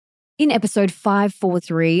In episode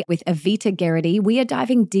 543 with Evita Geraghty, we are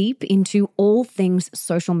diving deep into all things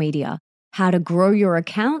social media, how to grow your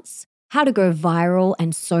accounts, how to go viral,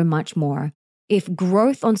 and so much more. If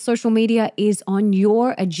growth on social media is on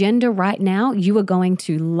your agenda right now, you are going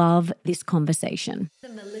to love this conversation. The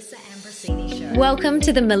Melissa Ambrosini Show. Welcome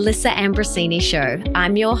to the Melissa Ambrosini Show.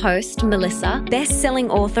 I'm your host, Melissa, best-selling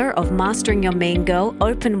author of Mastering Your Mean Girl,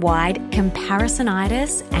 Open Wide,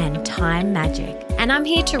 Comparisonitis, and Time Magic. And I'm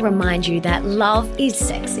here to remind you that love is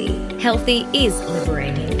sexy, healthy is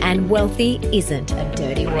liberating, and wealthy isn't a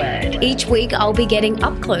dirty word. Each week, I'll be getting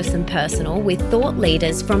up close and personal with thought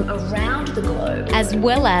leaders from around the globe, as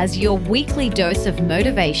well as your weekly dose of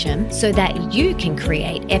motivation so that you can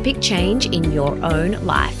create epic change in your own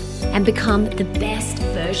life and become the best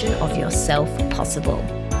version of yourself possible.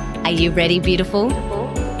 Are you ready, beautiful?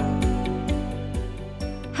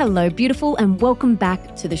 Hello, beautiful, and welcome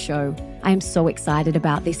back to the show. I am so excited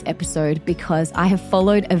about this episode because I have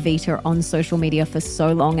followed Evita on social media for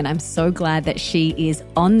so long, and I'm so glad that she is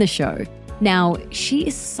on the show. Now, she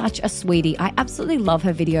is such a sweetie. I absolutely love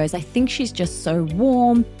her videos. I think she's just so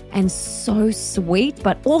warm and so sweet,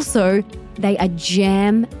 but also they are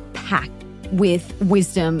jam-packed with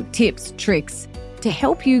wisdom, tips, tricks to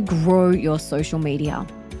help you grow your social media.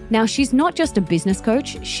 Now, she's not just a business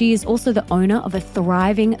coach, she is also the owner of a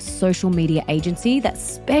thriving social media agency that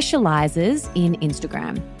specializes in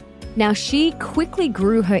Instagram. Now, she quickly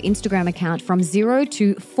grew her Instagram account from 0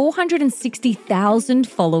 to 460,000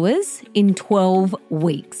 followers in 12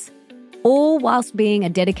 weeks, all whilst being a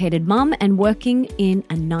dedicated mum and working in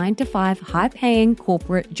a 9-to-5 high-paying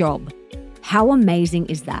corporate job. How amazing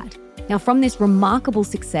is that? Now, from this remarkable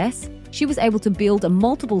success, she was able to build a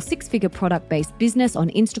multiple six-figure product-based business on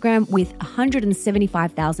Instagram with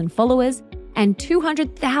 175,000 followers and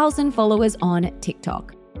 200,000 followers on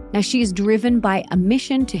TikTok. Now, she is driven by a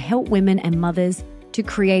mission to help women and mothers to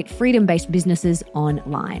create freedom-based businesses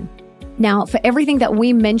online. Now, for everything that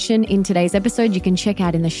we mention in today's episode, you can check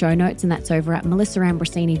out in the show notes, and that's over at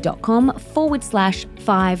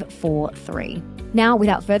melissaambrosini.com/543. Now,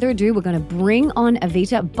 without further ado, we're going to bring on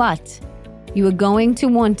Evita, but you are going to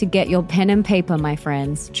want to get your pen and paper, my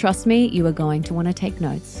friends. Trust me, you are going to want to take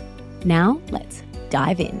notes. Now, let's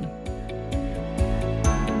dive in.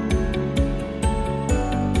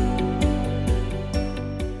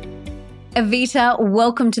 Evita,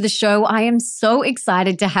 welcome to the show. I am so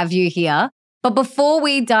excited to have you here. But before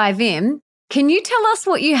we dive in, can you tell us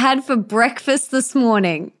what you had for breakfast this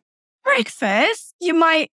morning? Breakfast? You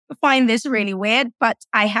might find this really weird, but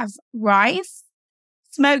I have rice,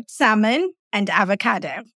 smoked salmon, and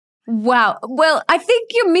avocado. Wow. Well, I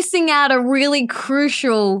think you're missing out a really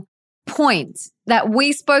crucial point that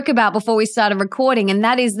we spoke about before we started recording, and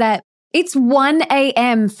that is that it's 1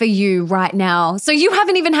 a.m. for you right now. So you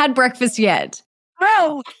haven't even had breakfast yet.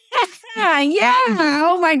 Oh, yeah.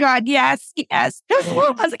 Oh my God. Yes. I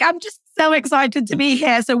was like, I'm just so excited to be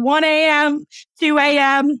here. So 1 a.m., 2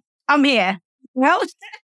 a.m., I'm here. Well,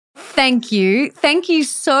 Thank you. Thank you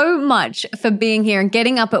so much for being here and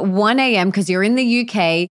getting up at 1 a.m. because you're in the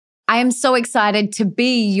UK. I am so excited to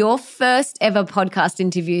be your first ever podcast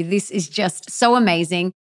interview. This is just so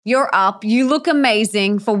amazing. You're up. You look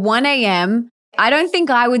amazing for 1 a.m. I don't think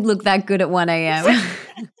I would look that good at 1 a.m.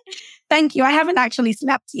 Thank you. I haven't actually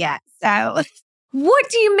slept yet. So What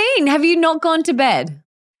do you mean? Have you not gone to bed?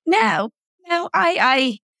 No,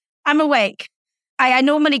 I'm awake. I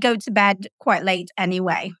normally go to bed quite late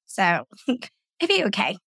anyway, so it'll be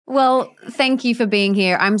okay. Well, thank you for being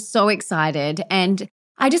here. I'm so excited. And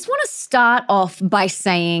I just want to start off by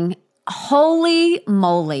saying, holy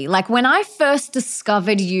moly. Like when I first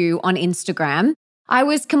discovered you on Instagram, I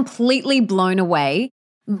was completely blown away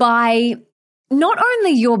by not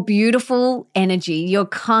only your beautiful energy, your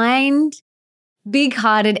kind,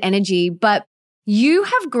 big-hearted energy, but you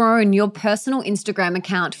have grown your personal Instagram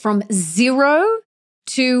account from 0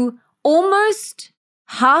 to almost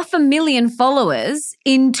 500,000 followers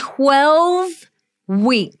in 12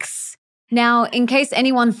 weeks. Now, in case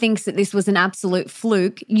anyone thinks that this was an absolute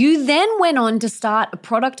fluke, you then went on to start a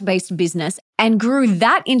product-based business and grew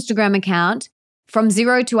that Instagram account from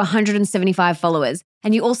 0 to 175 followers.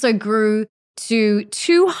 And you also grew to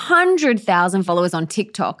 200,000 followers on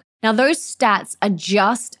TikTok. Now, those stats are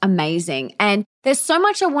just amazing. And there's so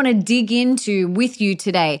much I want to dig into with you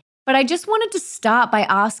today. But I just wanted to start by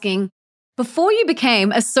asking, before you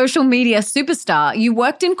became a social media superstar, you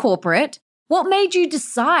worked in corporate. What made you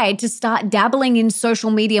decide to start dabbling in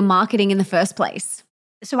social media marketing in the first place?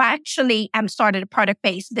 So I actually started a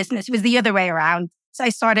product-based business. It was the other way around. So I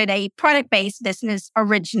started a product-based business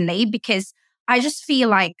originally because I just feel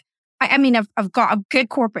like I mean, I've got a good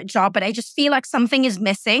corporate job, but I just feel like something is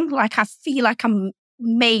missing. Like I feel like I'm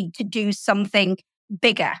made to do something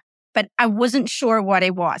bigger, but I wasn't sure what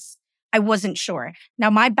it was. I wasn't sure. Now,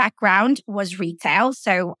 my background was retail.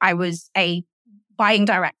 So I was a buying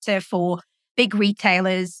director for big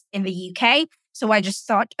retailers in the UK. So I just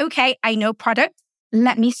thought, okay, I know product.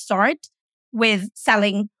 Let me start with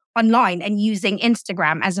selling online and using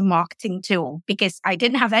Instagram as a marketing tool because I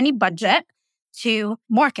didn't have any budget to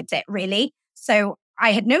market it really. So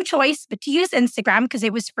I had no choice but to use Instagram because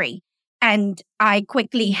it was free. And I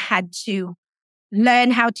quickly had to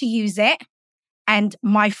learn how to use it. And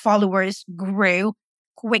my followers grew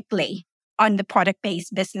quickly on the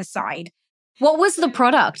product-based business side. What was the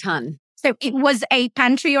product, hun? So it was a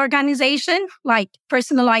pantry organization, like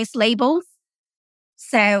personalized labels.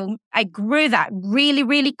 So I grew that really,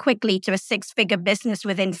 really quickly to a 6-figure business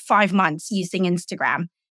within 5 months using Instagram.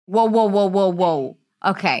 Whoa.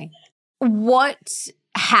 Okay.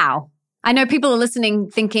 How? I know people are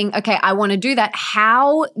listening thinking, okay, I want to do that.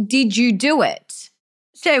 How did you do it?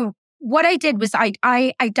 So what I did was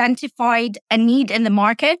I identified a need in the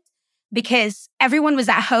market because everyone was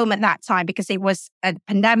at home at that time because it was a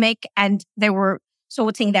pandemic and they were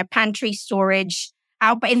sorting their pantry storage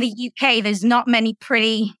out. But in the UK, there's not many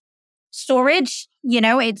pretty storage. You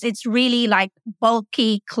know, it's really like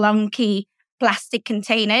bulky, clunky plastic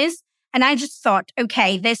containers. And I just thought,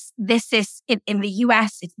 okay, this is in the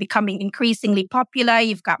US, it's becoming increasingly popular.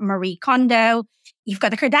 You've got Marie Kondo, you've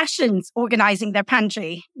got the Kardashians organizing their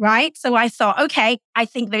pantry, right? So I thought, okay, I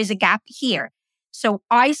think there's a gap here. So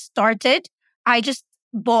I just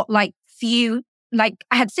bought I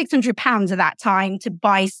had £600 at that time to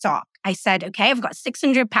buy stock. I said, okay, I've got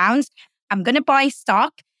 £600. I'm going to buy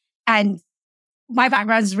stock. And my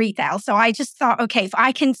background is retail. So I just thought, okay, if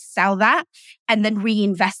I can sell that and then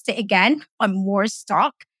reinvest it again on more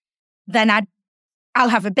stock, then I'll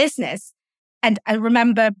have a business. And I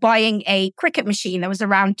remember buying a cricket machine that was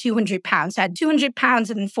around £200. I had £200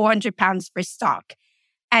 and £400 for stock.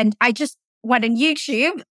 And I just went on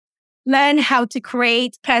YouTube, learned how to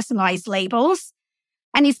create personalized labels.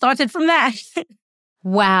 And he started from there.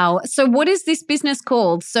 Wow. So what is this business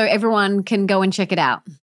called so everyone can go and check it out?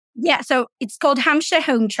 Yeah, so it's called Hampshire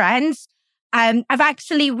Home Trends. I've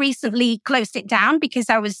actually recently closed it down because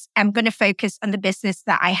I'm going to focus on the business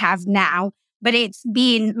that I have now. But it's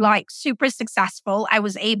been super successful. I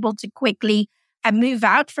was able to quickly move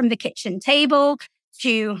out from the kitchen table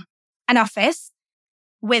to an office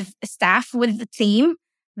with staff, with the team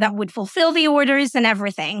that would fulfill the orders and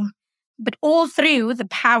everything. But all through the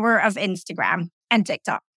power of Instagram and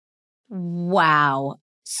TikTok. Wow.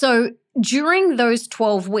 So during those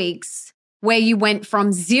 12 weeks where you went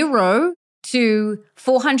from 0 to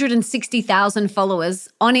 460,000 followers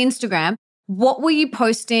on Instagram, what were you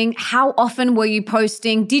posting? How often were you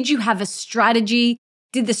posting? Did you have a strategy?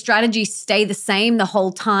 Did the strategy stay the same the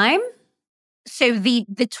whole time? So the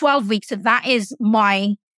 12 weeks, so that is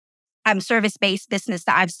my service-based business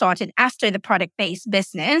that I've started after the product-based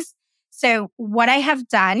business. So what I have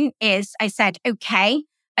done is I said, okay,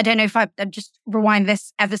 I don't know if I'll just rewind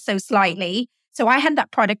this ever so slightly. So I had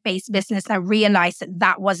that product-based business and I realized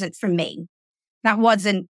that wasn't for me. That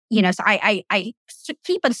wasn't, so I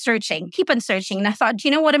keep on searching. And I thought, do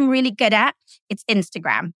you know what I'm really good at? It's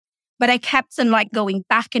Instagram. But I kept on going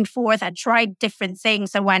back and forth. I tried different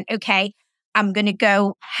things. I went, okay, I'm going to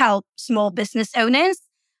go help small business owners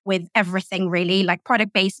with everything really, like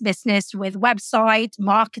product-based business, with website,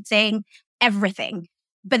 marketing, everything.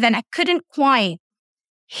 But then I couldn't quite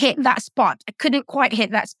hit that spot.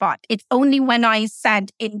 It's only when I said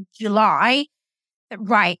in July that,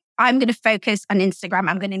 right, I'm going to focus on Instagram.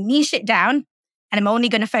 I'm going to niche it down and I'm only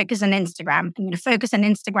going to focus on Instagram. I'm going to focus on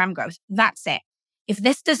Instagram growth. That's it. If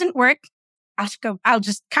this doesn't work, I'll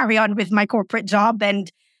just carry on with my corporate job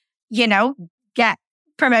and, get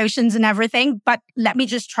promotions and everything. But let me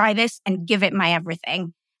just try this and give it my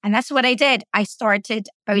everything. And that's what I did. I started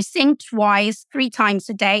posting 3 times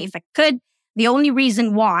a day if I could. The only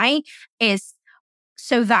reason why is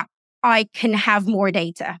so that I can have more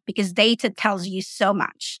data because data tells you so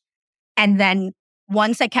much. And then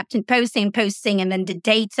once I kept on posting, and then the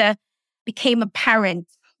data became apparent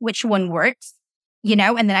which one works, and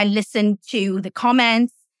then I listened to the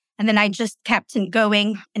comments and then I just kept on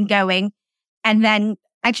going and going. And then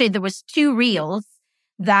actually there was 2 reels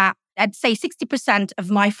that I'd say 60%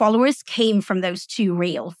 of my followers came from those 2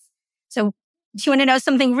 reels. So do you want to know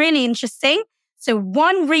something really interesting? So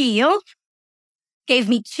 1 reel gave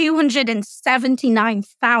me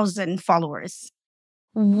 279,000 followers.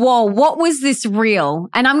 Whoa, what was this reel?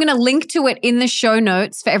 And I'm going to link to it in the show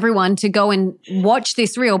notes for everyone to go and watch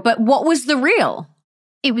this reel. But what was the reel?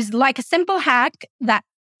 It was like a simple hack that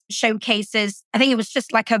showcases, I think it was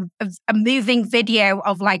just like a moving video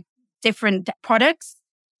of like different products.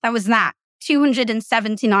 That was that.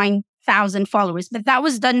 279,000 followers. But that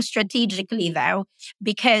was done strategically though,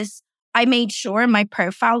 because I made sure my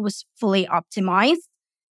profile was fully optimized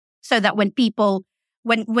so that when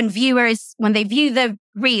viewers, when they view the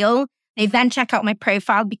reel, they then check out my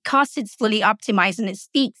profile because it's fully optimized and it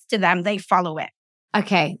speaks to them, they follow it.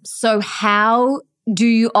 Okay, so how do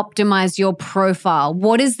you optimize your profile?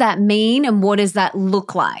 What does that mean and what does that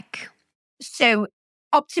look like? So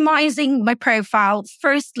optimizing my profile,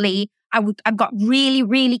 firstly, I got really,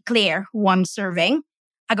 really clear who I'm serving.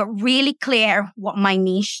 I got really clear what my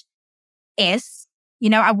niche is.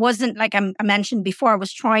 I wasn't, like I mentioned before, I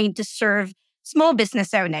was trying to serve small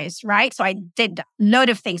business owners, right? So I did a lot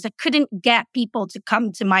of things. I couldn't get people to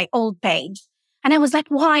come to my old page. And I was like,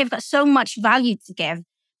 why? I've got so much value to give.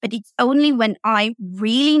 But it's only when I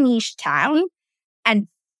really niche down and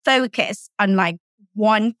focus on like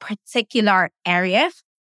one particular area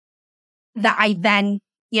that I then,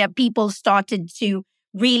 people started to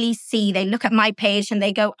really see. They look at my page and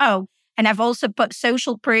they go, oh, and I've also put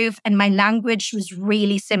social proof and my language was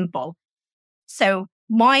really simple. So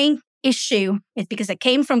my issue is because I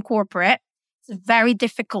came from corporate, it's very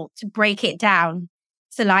difficult to break it down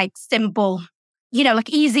to like simple, like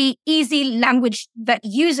easy language that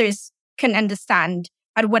users can understand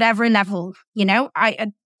at whatever level.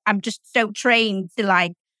 I'm just so trained to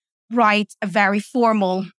like write a very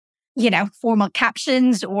formal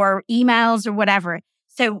captions or emails or whatever.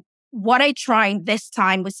 So what I tried this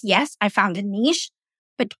time was, yes, I found a niche,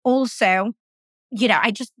 but also,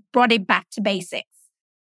 I just brought it back to basics.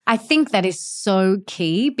 I think that is so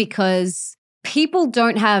key because people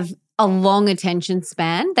don't have a long attention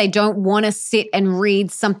span. They don't want to sit and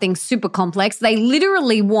read something super complex. They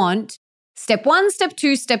literally want step 1, step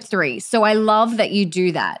 2, step 3. So I love that you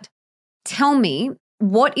do that. Tell me,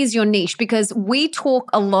 what is your niche? Because we talk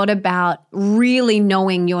a lot about really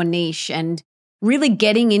knowing your niche and really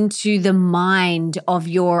getting into the mind of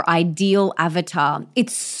your ideal avatar.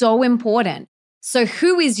 It's so important. So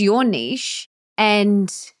who is your niche?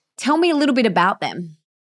 And tell me a little bit about them.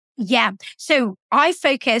 Yeah. So I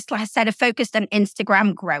focused on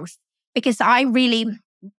Instagram growth because I really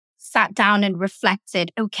sat down and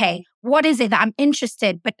reflected, okay, what is it that I'm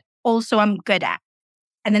interested, but also I'm good at?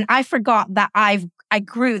 And then I forgot that I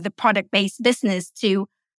grew the product-based business to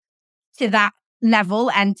that level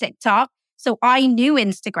and TikTok. So I knew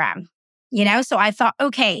Instagram, so I thought,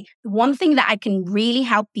 okay, one thing that I can really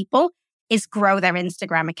help people is grow their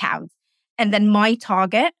Instagram accounts. And then my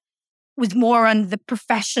target was more on the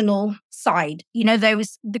professional side,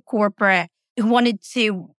 the corporate who wanted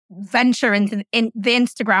to venture into the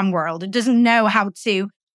Instagram world. It doesn't know how to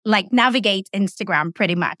like navigate Instagram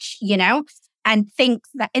pretty much, and thinks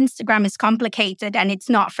that Instagram is complicated and it's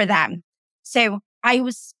not for them. So I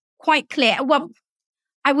was quite clear. Well,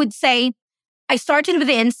 I would say I started with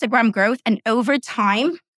the Instagram growth and over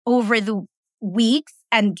time, over the weeks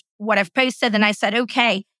and what I've posted, and I said,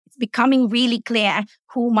 okay, it's becoming really clear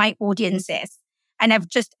who my audience is. And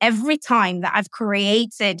every time that I've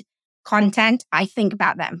created content, I think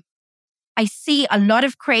about them. I see a lot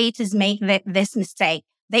of creators make this mistake.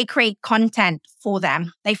 They create content for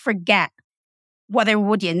them. They forget what their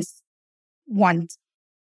audience wants.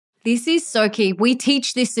 This is so key. We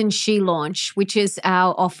teach this in She Launch, which is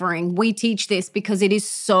our offering. We teach this because it is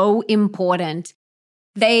so important.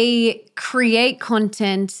 They create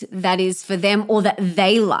content that is for them or that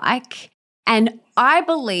they like. And I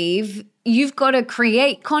believe you've got to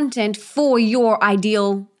create content for your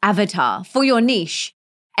ideal avatar, for your niche.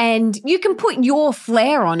 And you can put your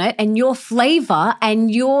flair on it and your flavor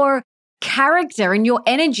and your character and your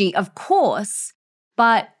energy, of course.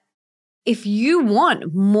 But if you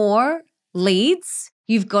want more leads,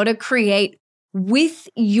 you've got to create with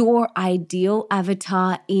your ideal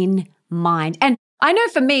avatar in mind. And I know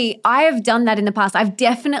for me, I have done that in the past. I've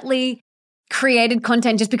definitely created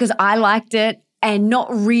content just because I liked it and not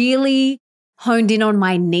really honed in on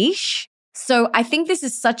my niche. So I think this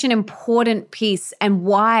is such an important piece and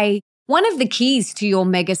why one of the keys to your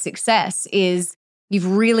mega success is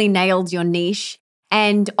you've really nailed your niche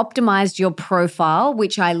and optimized your profile,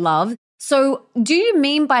 which I love. So do you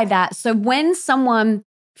mean by that? So when someone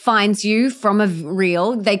finds you from a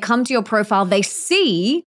reel, they come to your profile, they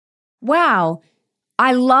see, wow,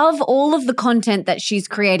 I love all of the content that she's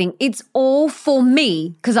creating. It's all for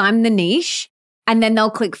me because I'm the niche. And then they'll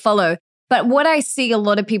click follow. But what I see a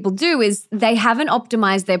lot of people do is they haven't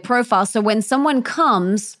optimized their profile. So when someone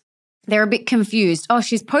comes, they're a bit confused. Oh,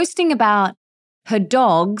 she's posting about her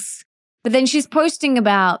dogs, but then she's posting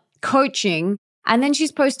about coaching, and then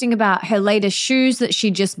she's posting about her latest shoes that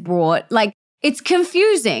she just bought. Like, it's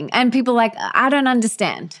confusing. And people are like, I don't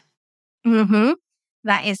understand. Mm-hmm.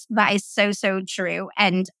 That is so true.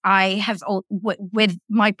 And I have, with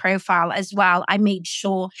my profile as well, I made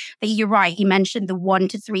sure that you're right. You mentioned the 1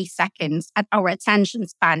 to 3 seconds. Our attention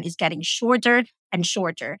span is getting shorter and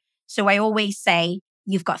shorter. So I always say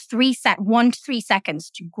you've got 1 to 3 seconds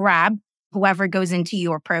to grab whoever goes into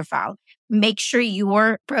your profile. Make sure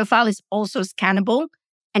your profile is also scannable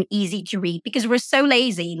and easy to read, because we're so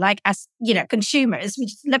lazy. Like, as consumers, we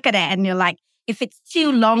just look at it and you're like, if it's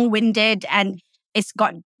too long-winded and it's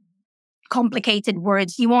got complicated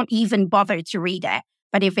words, you won't even bother to read it.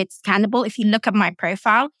 But if it's scannable, if you look at my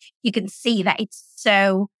profile, you can see that it's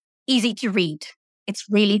so easy to read. It's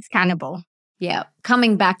really scannable. Yeah.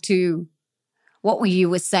 Coming back to what you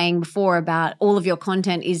were saying before about all of your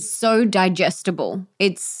content is so digestible.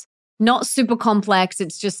 It's not super complex.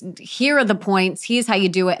 It's just, here are the points. Here's how you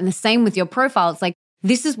do it. And the same with your profile. It's like,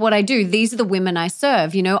 this is what I do. These are the women I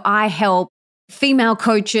serve. I help female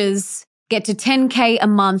coaches get to 10K a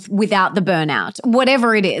month without the burnout,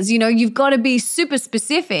 whatever it is. You've got to be super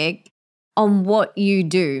specific on what you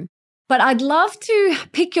do. But I'd love to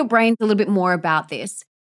pick your brains a little bit more about this.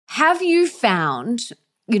 Have you found,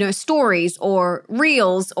 stories or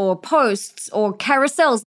reels or posts or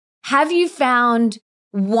carousels, have you found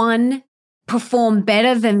one perform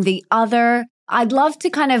better than the other? I'd love to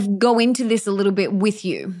kind of go into this a little bit with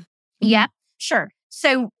you. Yeah, sure.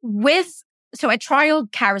 So I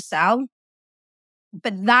trialed carousel,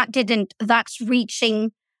 but that's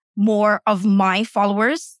reaching more of my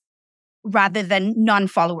followers rather than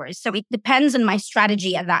non-followers. So it depends on my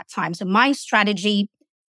strategy at that time. So my strategy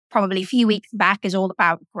probably a few weeks back is all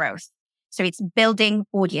about growth. So it's building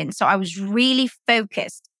audience. So I was really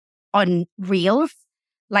focused on reels,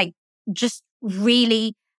 like just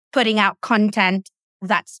really putting out content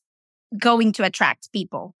that's going to attract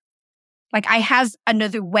people. Like, I have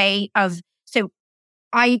another way so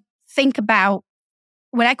I think about,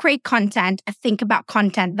 when I create content, I think about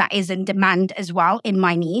content that is in demand as well in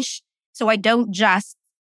my niche. So I don't just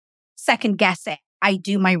second guess it. I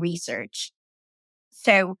do my research.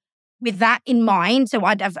 So with that in mind, so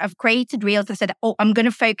I've created reels. I said, I'm going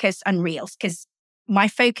to focus on reels because my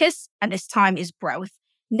focus at this time is growth.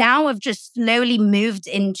 Now I've just slowly moved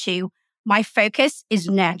into my focus is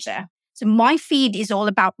nurture. So my feed is all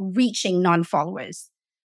about reaching non-followers.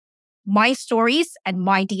 My stories and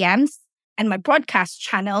my DMs and my broadcast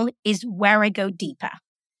channel is where I go deeper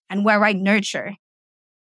and where I nurture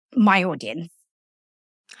my audience.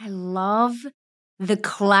 I love the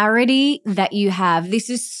clarity that you have. This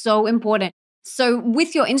is so important. So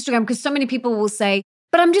with your Instagram, because so many people will say,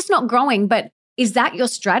 but I'm just not growing. But is that your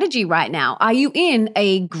strategy right now? Are you in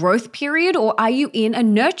a growth period or are you in a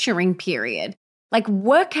nurturing period? Like,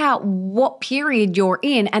 work out what period you're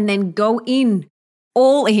in and then go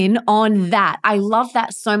all in on that. I love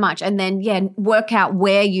that so much. And then, work out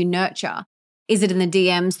where you nurture. Is it in the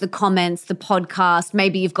DMs, the comments, the podcast?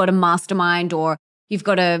 Maybe you've got a mastermind or you've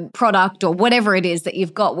got a product or whatever it is that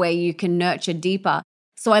you've got where you can nurture deeper.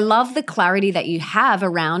 So I love the clarity that you have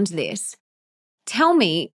around this. Tell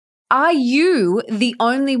me, are you the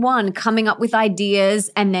only one coming up with ideas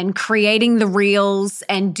and then creating the reels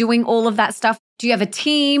and doing all of that stuff? Do you have a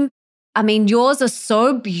team? I mean, yours are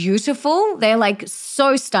so beautiful. They're like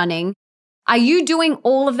so stunning. Are you doing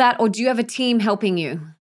all of that or do you have a team helping you?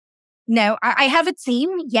 No, I have a team,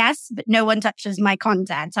 yes, but no one touches my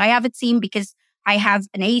content. So I have a team because I have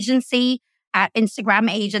an agency,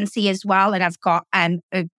 Instagram agency as well, and I've got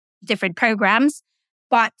different programs.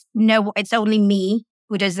 But no, it's only me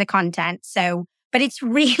who does the content. So, but it's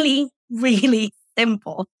really, really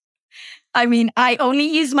simple. I mean, I only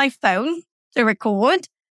use my phone to record.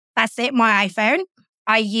 That's it, my iPhone.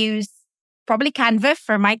 I use probably Canva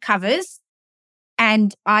for my covers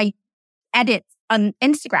and I edit on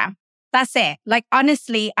Instagram. That's it. Like,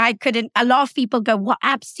 honestly, a lot of people go, what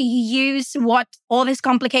apps do you use? What, all this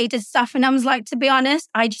complicated stuff? And I was like, to be honest,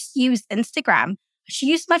 I just use Instagram. I just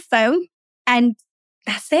use my phone and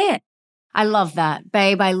that's it. I love that,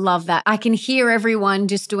 babe. I love that. I can hear everyone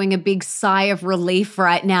just doing a big sigh of relief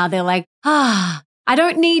right now. They're like, I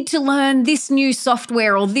don't need to learn this new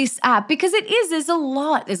software or this app because there's a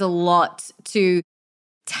lot to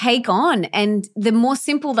take on. And the more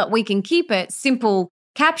simple that we can keep it, simple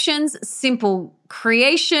captions, simple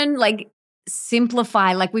creation, like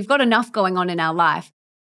simplify, like we've got enough going on in our life.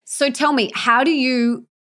 So tell me, how do you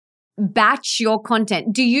batch your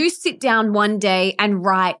content? Do you sit down one day and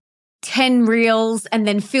write 10 reels and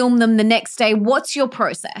then film them the next day? What's your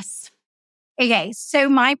process? Okay, so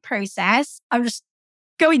my process, I'm just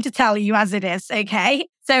going to tell you as it is, okay?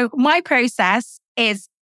 So my process is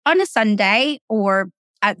on a Sunday or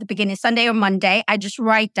at the beginning of Sunday or Monday, I just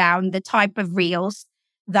write down the type of reels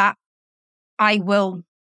that I will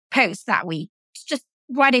post that week. Just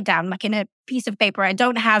write it down like in a piece of paper. I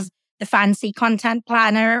don't have the fancy content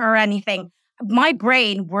planner or anything. My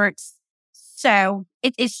brain works so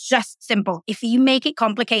it's just simple. If you make it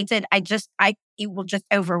complicated, it will just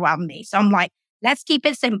overwhelm me. So I'm like, let's keep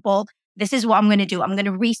it simple. This is what I'm going to do. I'm going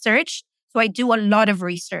to research. So I do a lot of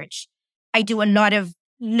research. I do a lot of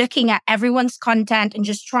looking at everyone's content and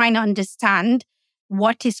just trying to understand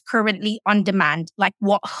what is currently on demand, like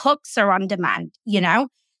what hooks are on demand,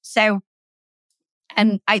 So,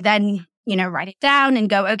 and I then, write it down and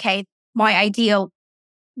go, okay, my ideal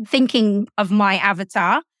thinking of my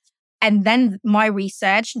avatar and then my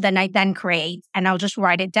research, then I then create and I'll just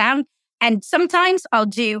write it down. And sometimes I'll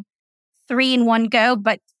do 3 in one go,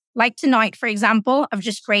 but like tonight, for example, I've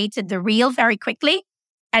just created the reel very quickly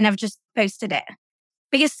and I've just posted it.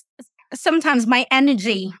 Because sometimes my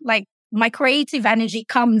energy, like my creative energy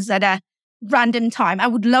comes at a random time. I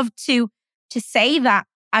would love to say that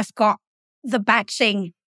I've got the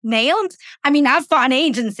batching nailed. I mean, I've got an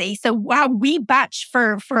agency, so wow, we batch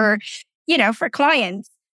for clients.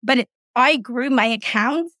 But I grew my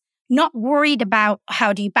account, not worried about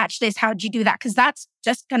how do you batch this, how do you do that, because that's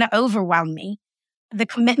just going to overwhelm me. The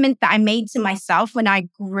commitment that I made to myself when I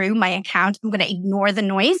grew my account, I'm going to ignore the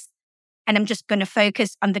noise and I'm just going to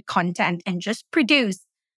focus on the content and just produce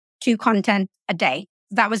 2 content a day.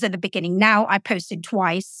 That was at the beginning. Now I posted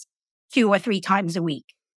twice, 2 or 3 times a week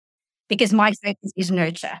because my focus is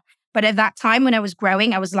nurture. But at that time when I was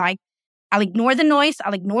growing, I was like, I'll ignore the noise.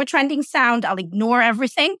 I'll ignore trending sound. I'll ignore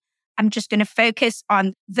everything. I'm just going to focus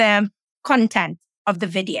on the content of the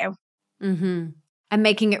video. Mm-hmm. And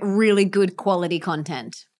making it really good quality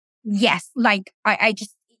content. Yes. Like I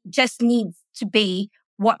just needs to be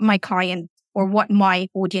what my client or what my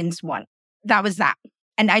audience want. That was that.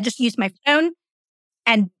 And I just used my phone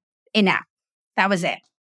and in-app. That was it.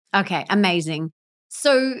 Okay. Amazing.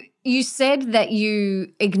 So you said that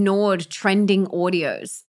you ignored trending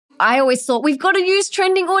audios. I always thought we've got to use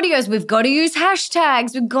trending audios. We've got to use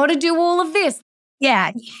hashtags. We've got to do all of this.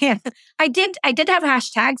 Yeah. I did have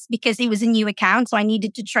hashtags because it was a new account. So I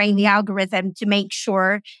needed to train the algorithm to make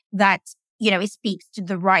sure that, it speaks to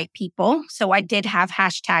the right people. So I did have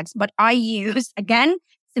hashtags, but I use, again,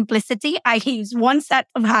 simplicity. I use one set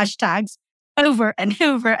of hashtags over and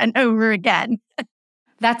over and over again.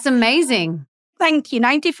 That's amazing. Thank you.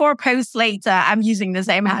 94 posts later, I'm using the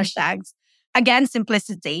same hashtags. Again,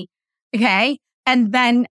 simplicity. Okay. And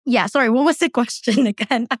then, sorry, what was the question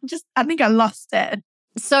again? I think I lost it.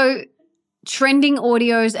 So trending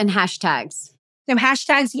audios and hashtags. So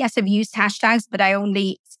hashtags, yes, I've used hashtags, but I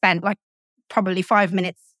only spent like probably 5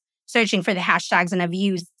 minutes searching for the hashtags and I've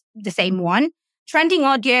used the same one. Trending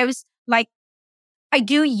audios, like I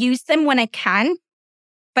do use them when I can,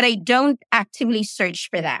 but I don't actively search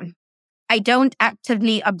for them. I don't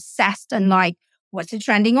actively obsess on like, what's a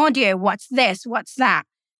trending audio? What's this? What's that?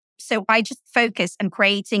 So I just focus on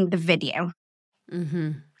creating the video.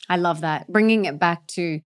 Mm-hmm. I love that. Bringing it back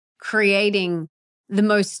to creating the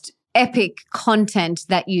most epic content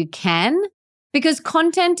that you can, because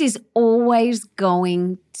content is always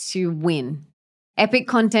going to win. Epic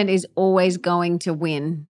content is always going to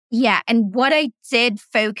win. Yeah. And what I did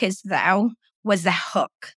focus though was the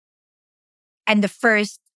hook. And the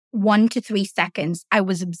first 1 to 3 seconds, I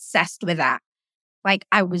was obsessed with that. Like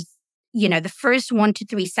I was, the first 1 to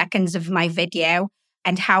 3 seconds of my video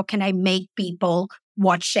and how can I make people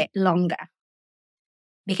watch it longer?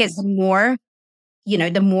 Because the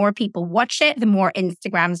more people watch it, the more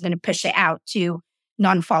Instagram's going to push it out to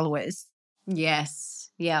non-followers.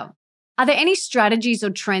 Yes. Yeah. Are there any strategies or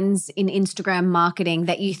trends in Instagram marketing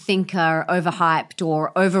that you think are overhyped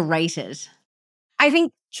or overrated? I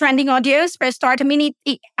think trending audios for a start. I mean,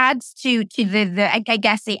 it adds to the I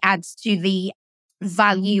guess it adds to the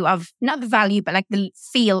value of, not the value, but like the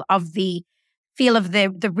feel of the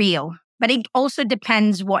reel. But it also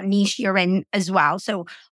depends what niche you're in as well. So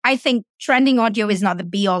I think trending audio is not the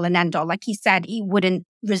be all and end all. Like he said, it wouldn't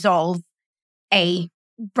resolve a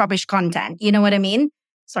rubbish content. You know what I mean?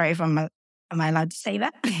 Sorry if am I allowed to say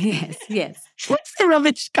that? Yes. What's the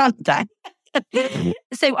rubbish content?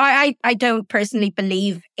 So I don't personally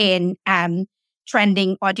believe in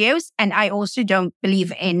trending audios, and I also don't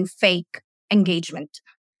believe in fake engagement.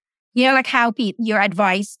 Like how your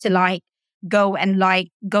advice to like go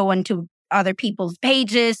onto other people's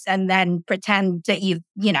pages and then pretend that you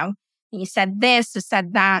said this or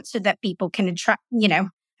said that so that people can attract,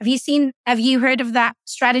 have you heard of that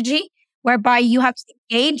strategy whereby you have to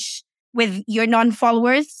engage with your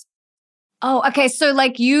non-followers? Oh, okay. So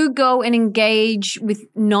like you go and engage with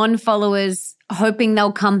non-followers hoping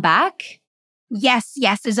they'll come back? Yes.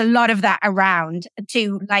 There's a lot of that around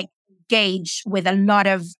to like engage with a lot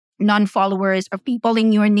of non-followers or people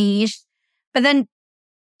in your niche. But then,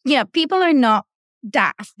 people are not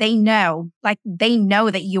daft. They know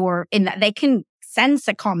that you're in that. They can sense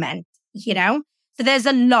a comment, So there's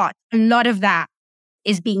a lot of that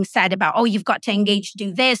is being said about, oh, you've got to engage,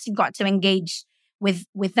 do this. You've got to engage with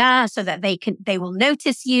that so that they will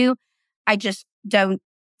notice you. I just don't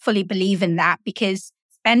fully believe in that, because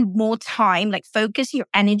spend more time, like focus your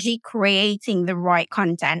energy creating the right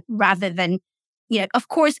content rather than, of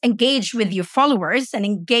course, engage with your followers and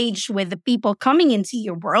engage with the people coming into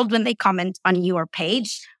your world when they comment on your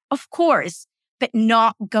page, of course, but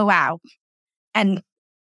not go out and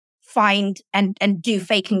find and do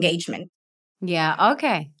fake engagement. Yeah.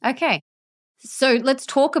 Okay. So let's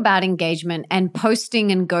talk about engagement and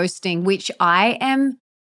posting and ghosting, which I am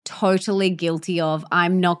totally guilty of.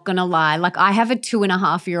 I'm not going to lie. Like I have a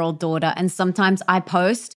 2.5-year-old daughter, and sometimes I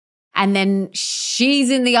post and then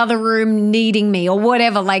she's in the other room needing me or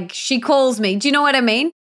whatever. Like she calls me. Do you know what I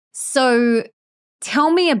mean? So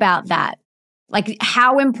tell me about that. Like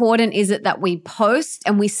how important is it that we post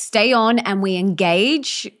and we stay on and we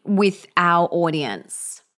engage with our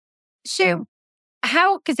audience? So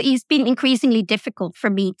because it's been increasingly difficult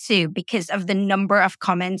for me too, because of the number of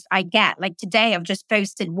comments I get. Like today, I've just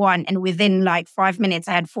posted one, and within like 5 minutes,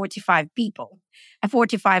 I had 45 people and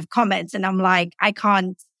 45 comments. And I'm like, I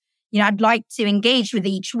can't, I'd like to engage with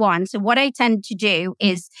each one. So what I tend to do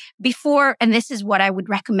is before, and this is what I would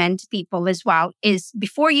recommend to people as well, is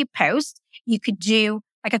before you post, you could do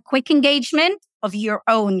like a quick engagement of your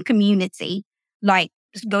own community, like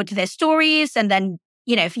just go to their stories and then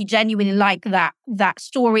if you genuinely like that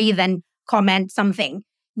story, then comment something,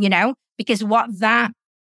 because what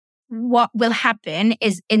will happen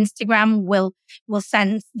is Instagram will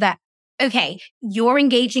sense that, okay, you're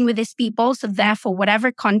engaging with these people. So therefore,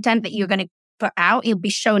 whatever content that you're going to put out, it'll be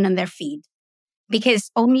shown on their feed,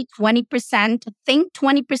 because only 20%, I think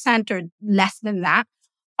 20% or less than that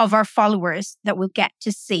of our followers that will get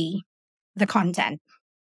to see the content.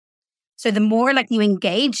 So the more like you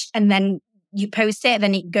engage and then you post it,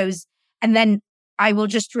 then it goes, and then I will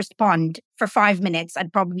just respond for 5 minutes.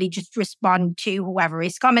 I'd probably just respond to whoever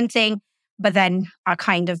is commenting, but then I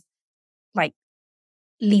kind of like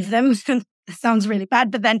leave them. It sounds really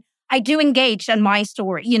bad, but then I do engage on my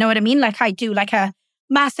story. You know what I mean? Like I do like a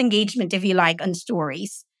mass engagement, if you like, on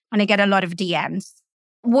stories, and I get a lot of DMs.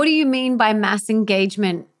 What do you mean by mass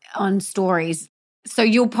engagement on stories? So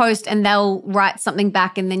you'll post and they'll write something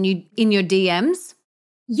back and then you in your DMs?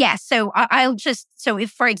 Yeah. So so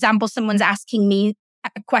if, for example, someone's asking me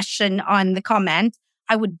a question on the comment,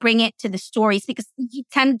 I would bring it to the stories, because you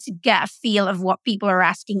tend to get a feel of what people are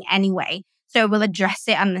asking anyway. So we'll address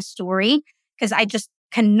it on the story, because I just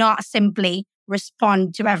cannot simply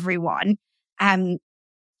respond to everyone.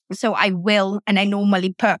 So I will, and I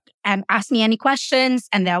normally put, ask me any questions,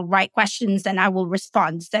 and they'll write questions and I will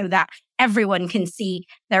respond so that everyone can see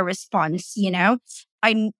their response,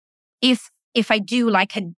 If I do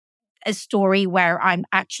like a story where I'm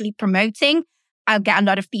actually promoting, I'll get a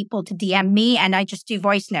lot of people to DM me, and I just do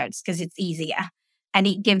voice notes because it's easier and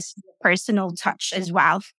it gives a personal touch as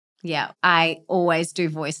well. Yeah, I always do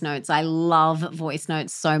voice notes. I love voice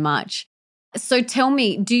notes so much. So tell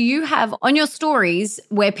me, do you have on your stories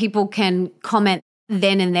where people can comment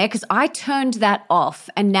then and there? Because I turned that off,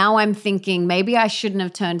 and now I'm thinking maybe I shouldn't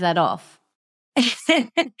have turned that off.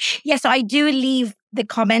 Yes, I do leave the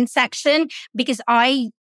comment section, because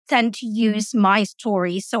I tend to use my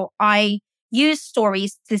stories. So I use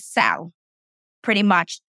stories to sell pretty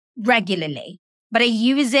much regularly, but I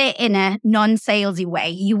use it in a non-salesy way.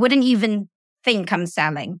 You wouldn't even think I'm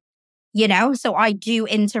selling, So I do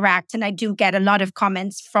interact, and I do get a lot of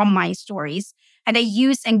comments from my stories, and I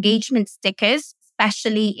use engagement stickers,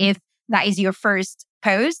 especially if that is your first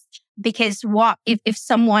post, because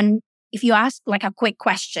if you ask like a quick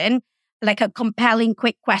question, like a compelling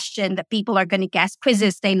quick question that people are going to guess,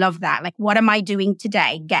 quizzes, they love that. Like, what am I doing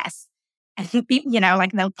today? Guess. And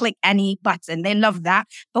like they'll click any button. They love that.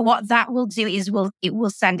 But what that will do is it will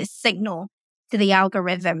send a signal to the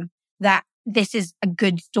algorithm that this is a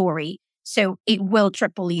good story. So it will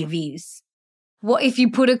triple your views. What if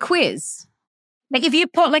you put a quiz? Like if you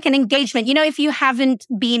put like an engagement, if you haven't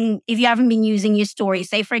been using your story,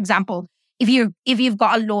 say for example, if you've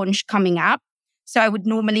got a launch coming up. So I would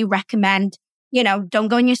normally recommend, don't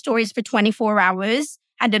go on your stories for 24 hours.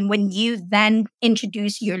 And then when you then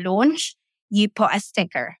introduce your launch, you put a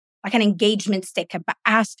sticker, like an engagement sticker, but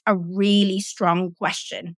ask a really strong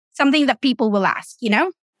question. Something that people will ask,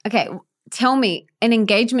 Okay, tell me, an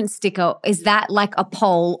engagement sticker, is that like a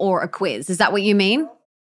poll or a quiz? Is that what you mean?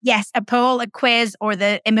 Yes, a poll, a quiz, or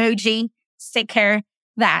the emoji sticker,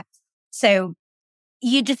 that. So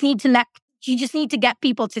you just need to get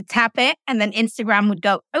people to tap it, and then Instagram would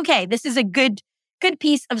go, okay, this is a good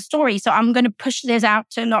piece of story. So I'm going to push this out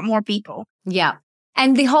to a lot more people. Yeah.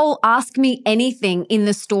 And the whole ask me anything in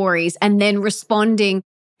the stories and then responding,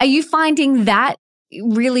 are you finding that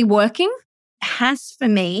really working? It has for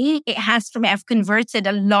me. I've converted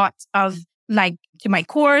a lot of to my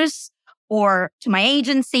course or to my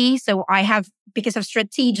agency. So because I've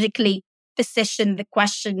strategically positioned the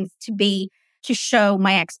questions to show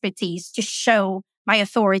my expertise, to show my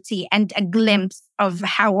authority and a glimpse of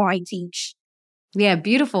how I teach. Yeah,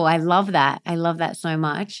 beautiful. I love that. I love that so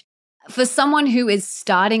much. For someone who is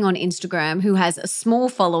starting on Instagram, who has a small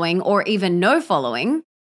following or even no following,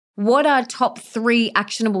 what are top 3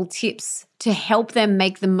 actionable tips to help them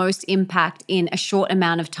make the most impact in a short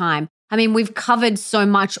amount of time? I mean, we've covered so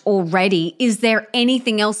much already. Is there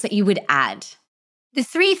anything else that you would add? The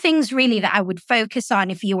 3 things really that I would focus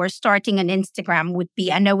on if you were starting on Instagram would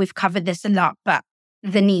be, I know we've covered this a lot, but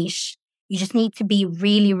the niche. You just need to be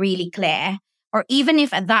really, really clear. Or even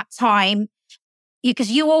if at that time, because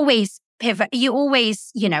you always pivot, you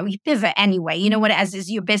pivot anyway. You know what, as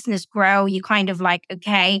your business grow, you kind of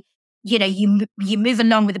okay, you move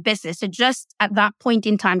along with the business. So just at that point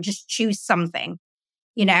in time, just choose something,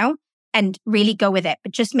 and really go with it.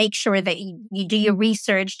 But just make sure that you do your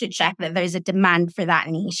research to check that there's a demand for that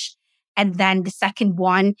niche. And then the second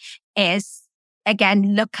one is,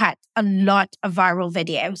 again, look at a lot of viral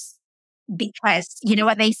videos, because you know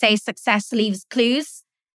what they say, success leaves clues.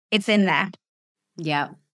 It's in there. Yeah.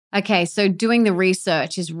 Okay. So doing the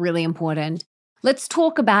research is really important. Let's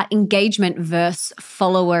talk about engagement versus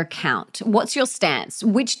follower count. What's your stance?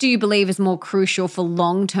 Which do you believe is more crucial for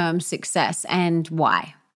long-term success, and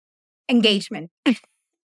why? Engagement.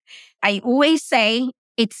 I always say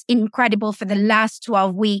it's incredible. For the last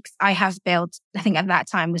 12 weeks, I have built, I think at that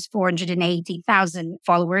time was 480,000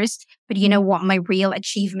 followers. But you know what my real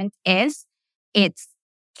achievement is? It's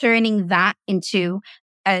turning that into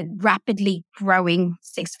a rapidly growing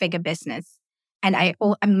 6-figure business. And I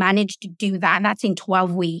managed to do that. And that's in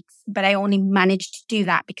 12 weeks. But I only managed to do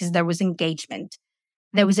that because there was engagement.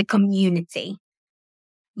 There was a community.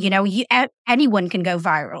 Anyone can go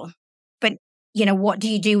viral. But, what do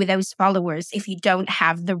you do with those followers if you don't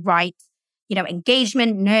have the right,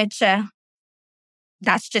 engagement, nurture?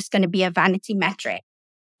 That's just going to be a vanity metric.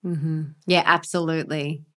 Mm-hmm. Yeah,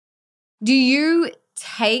 absolutely. Do you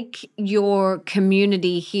take your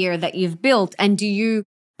community here that you've built and do you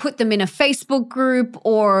put them in a Facebook group?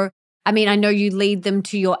 Or, I mean, I know you lead them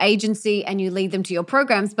to your agency and you lead them to your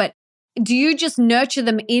programs, but do you just nurture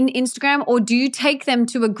them in Instagram, or do you take them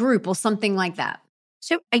to a group or something like that?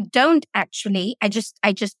 So I don't actually. I just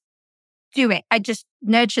do it. I just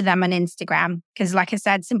nurture them on Instagram because, like I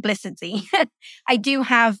said, simplicity. I do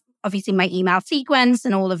have obviously my email sequence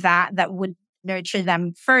and all of that would nurture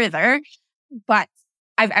them further. But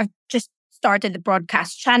I've just started the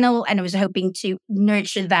broadcast channel, and I was hoping to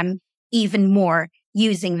nurture them even more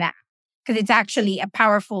using that, because it's actually a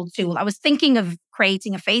powerful tool. I was thinking of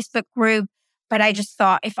creating a Facebook group, but I just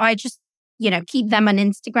thought if I just, keep them on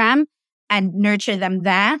Instagram and nurture them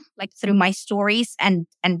there, like through my stories and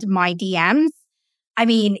my DMs, I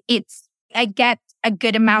mean, I get a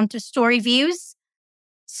good amount of story views.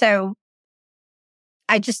 So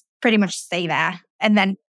I just pretty much stay there and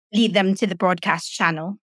then lead them to the broadcast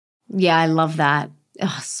channel. Yeah, I love that.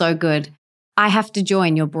 Oh, so good. I have to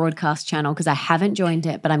join your broadcast channel because I haven't joined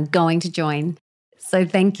it, but I'm going to join. So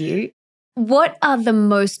thank you. What are the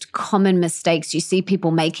most common mistakes you see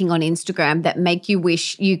people making on Instagram that make you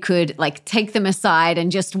wish you could take them aside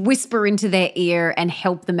and just whisper into their ear and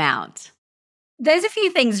help them out? There's a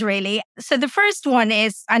few things really. So the first one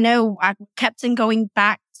is, I know I kept on going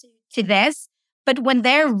back to this, but when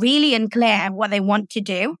they're really unclear what they want to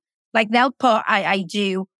do, they'll put, I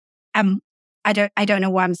don't know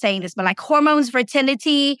why I'm saying this, but hormones,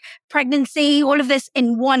 fertility, pregnancy, all of this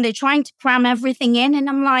in one. They're trying to cram everything in. And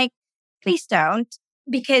I'm like, please don't,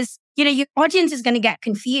 because, your audience is going to get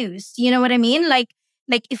confused. You know what I mean?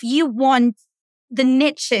 If you want the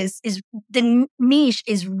the niche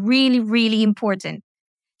is really, really important.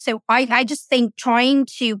 So I just think trying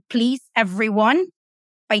to please everyone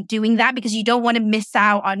by doing that, because you don't want to miss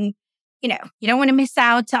out on you don't want to miss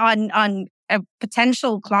out on a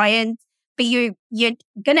potential client, but you're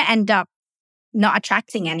going to end up not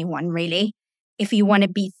attracting anyone really if you want to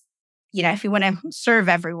be, if you want to serve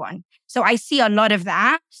everyone. So I see a lot of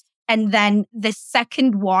that. And then the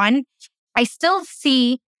second one, I still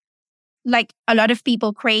see like a lot of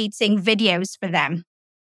people creating videos for them.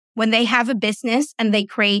 When they have a business and they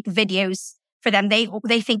create videos for them,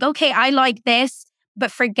 they think, okay, I like this,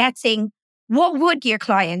 but forgetting what would your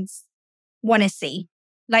clients want to see.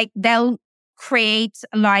 Like they'll create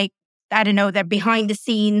like, I don't know, they're behind the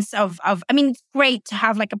scenes I mean, it's great to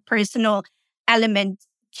have like a personal element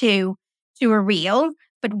to a reel.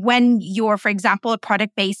 But when you're, for example, a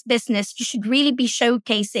product-based business, you should really be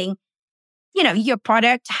showcasing, your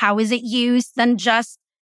product, how is it used, than just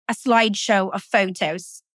a slideshow of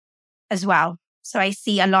photos as well. So I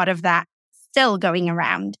see a lot of that still going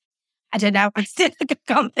around. I don't know. I still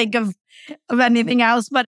can't think of anything else,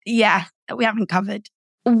 but yeah, we haven't covered.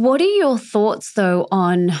 What are your thoughts though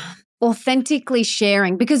on authentically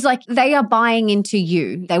sharing? Because like they are buying into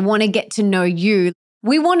you. They want to get to know you.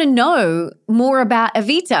 We want to know more about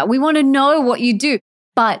Evita. We want to know what you do.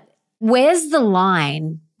 But where's the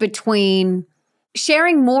line between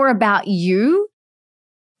sharing more about you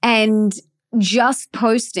and just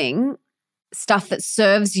posting stuff that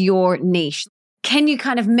serves your niche? Can you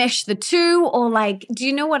kind of mesh the two, or like, do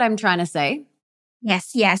you know what I'm trying to say?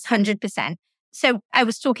 Yes, 100%. So I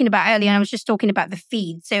was talking about earlier, and I was just talking about the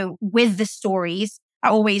feed. So with the stories, I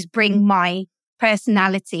always bring my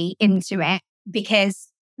personality into it because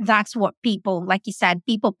that's what people, like you said,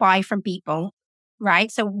 people buy from people,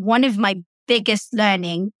 right? So one of my biggest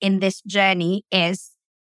learning in this journey is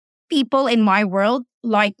people in my world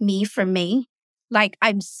like me for me. Like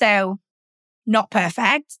I'm so not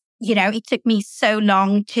perfect. It took me so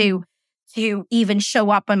long to even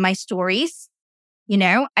show up on my stories.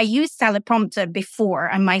 I used teleprompter before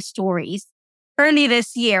on my stories. Early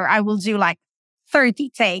this year, I will do like 30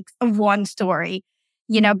 takes of one story,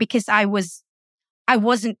 because I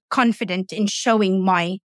wasn't confident in showing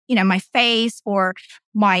my, my face or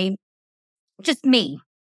just me,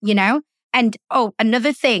 And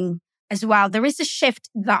another thing as well, there is a shift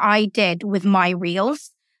that I did with my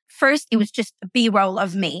reels. First, it was just a B-roll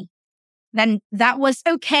of me. Then that was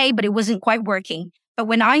okay, but it wasn't quite working. But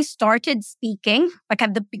when I started speaking, like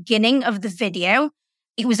at the beginning of the video,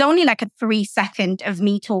 it was only like a 3-second of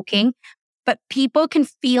me talking, but people can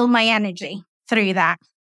feel my energy through that.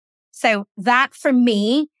 So that for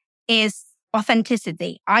me is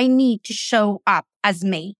authenticity. I need to show up as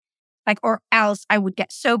me, or else I would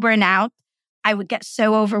get so burnt out. I would get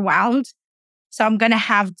so overwhelmed. So I'm going to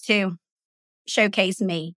have to showcase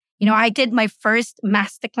me. I did my first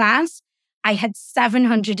masterclass. I had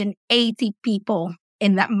 780 people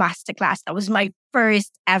in that masterclass. That was my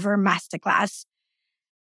first ever masterclass.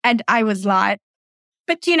 And I was like,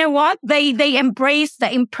 but you know what? They embrace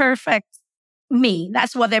the imperfect me.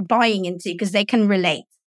 That's what they're buying into because they can relate.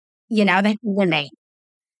 They can relate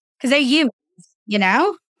because they're humans,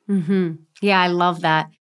 Mm-hmm. Yeah, I love that.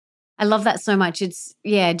 I love that so much. It's,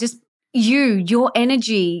 just your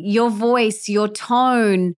energy, your voice, your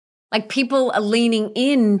tone. Like people are leaning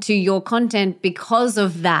into your content because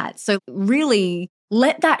of that. So really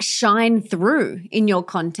let that shine through in your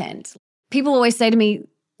content. People always say to me,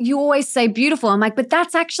 you always say beautiful. I'm like, but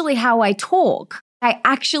that's actually how I talk. I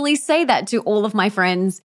actually say that to all of my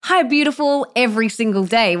friends. Hi, beautiful, every single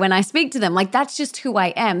day when I speak to them. Like that's just who I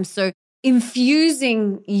am. So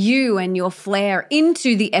infusing you and your flair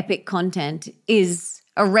into the epic content is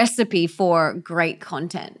a recipe for great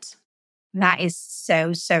content. That is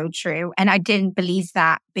so, so true. And I didn't believe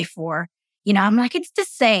that before. I'm like, it's the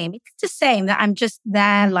same. It's the same that I'm just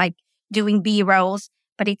there like doing B-rolls.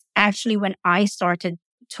 But it's actually when I started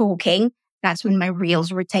talking, that's when my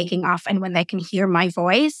reels were taking off. And when they can hear my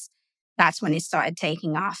voice, that's when it started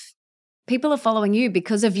taking off. People are following you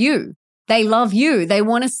because of you. They love you. They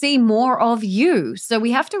want to see more of you. So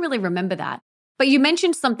we have to really remember that. But you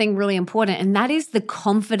mentioned something really important, and that is the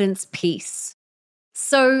confidence piece.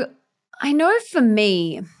 So I know for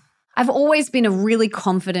me, I've always been a really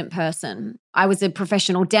confident person. I was a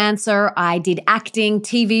professional dancer. I did acting,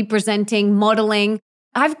 TV presenting, modeling.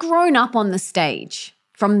 I've grown up on the stage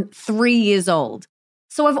from 3 years old.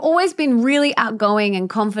 So I've always been really outgoing and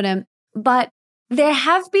confident. But there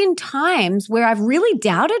have been times where I've really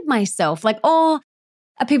doubted myself, like, are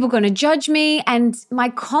people going to judge me? And my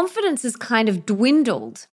confidence has kind of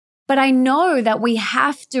dwindled. But I know that we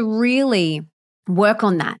have to really work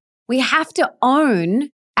on that. We have to own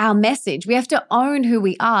our message. We have to own who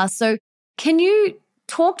we are. So can you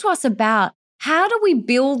talk to us about how do we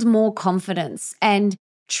build more confidence and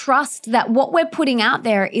trust that what we're putting out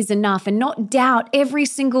there is enough and not doubt every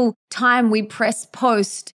single time we press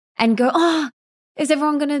post and go, oh, is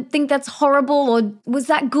everyone going to think that's horrible or was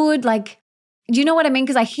that good? Like, do you know what I mean?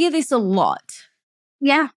 Because I hear this a lot.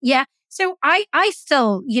 Yeah, yeah. So I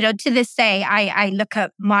still, to this day, I look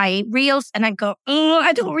at my reels and I go, oh,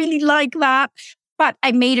 I don't really like that. But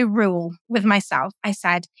I made a rule with myself. I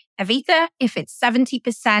said, Evita, if it's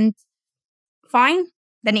 70% fine,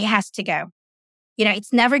 then it has to go.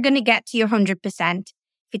 It's never going to get to your 100%. If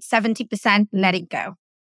it's 70%, let it go.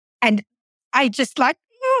 And I just that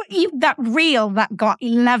reel that got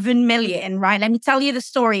 11 million, right? Let me tell you the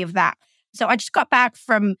story of that. So I just got back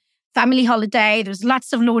from family holiday. There was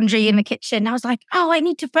lots of laundry in the kitchen. I was like, oh, I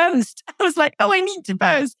need to post.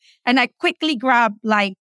 And I quickly grabbed,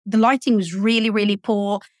 the lighting was really, really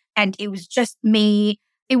poor. And it was just me.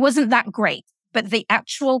 It wasn't that great, but the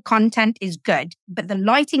actual content is good. But the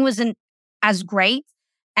lighting wasn't as great.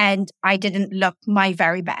 And I didn't look my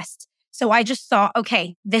very best. So I just thought,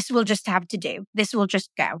 okay, this will just have to do. This will just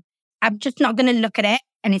go. I'm just not going to look at it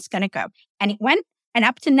and it's going to go. And it went. And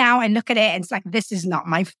up to now, I look at it and it's like, this is not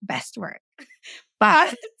my best work.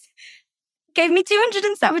 But gave me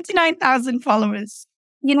 279,000 followers.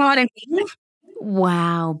 You know what I mean?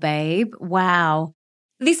 Wow, babe. Wow.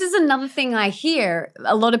 This is another thing I hear.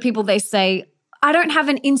 A lot of people, they say, I don't have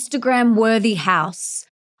an Instagram-worthy house.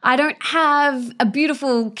 I don't have a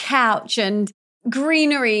beautiful couch and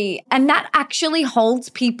greenery. And that actually holds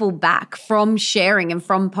people back from sharing and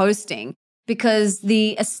from posting because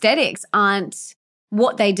the aesthetics aren't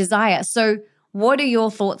what they desire. So what are your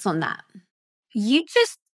thoughts on that? You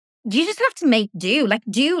just have to make do.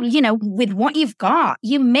 With what you've got,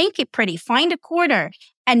 you make it pretty. Find a corner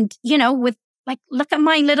and, look at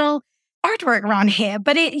my little artwork around here.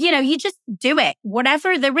 But you just do it.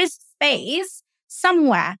 Whatever, there is space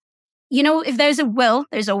somewhere. If there's a will,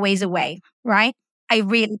 there's always a way, right? I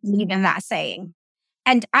really believe in that saying.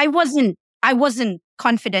 And I wasn't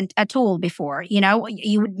confident at all before,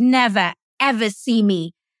 you would never, ever see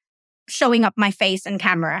me showing up my face on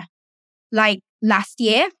camera. Like last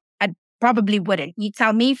year, I probably wouldn't. You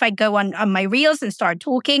tell me if I go on my reels and start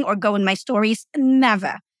talking or go in my stories,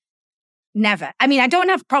 never. I mean, I don't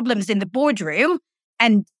have problems in the boardroom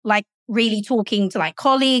and really talking to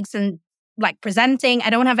colleagues and presenting. I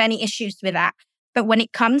don't have any issues with that. But when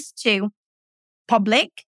it comes to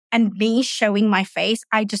public and me showing my face,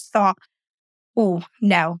 I just thought, oh,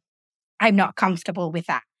 no, I'm not comfortable with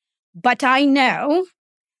that. But I know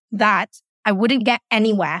that I wouldn't get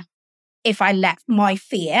anywhere if I let my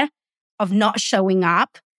fear of not showing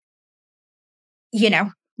up,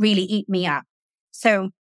 really eat me up.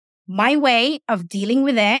 So my way of dealing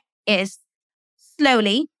with it is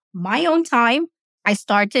slowly, my own time. I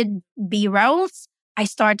started B-rolls. I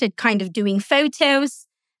started kind of doing photos.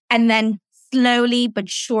 And then slowly but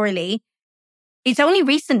surely, it's only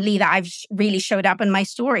recently that I've really showed up in my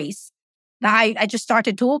stories. That I just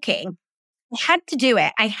started talking. I had to do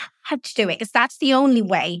it. Because that's the only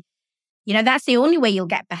way. That's the only way you'll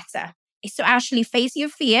get better. Is to actually face your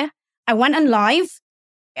fear. I went on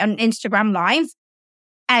Instagram Live,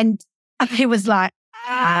 and I was like,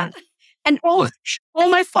 and all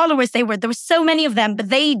my followers, there were so many of them, but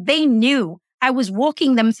they knew I was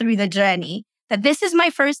walking them through the journey. That this is my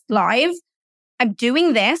first live. I'm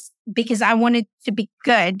doing this because I wanted to be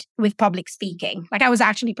good with public speaking. I was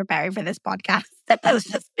actually preparing for this podcast. I was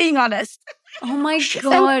just being honest. Oh my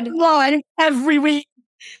God. So every week,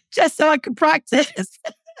 just so I could practice.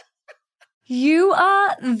 You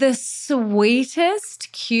are the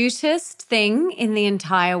sweetest, cutest thing in the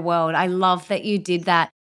entire world. I love that you did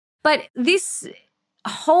that. But this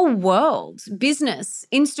whole world, business,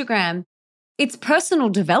 Instagram, it's personal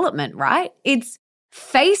development, right? It's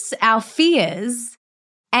face our fears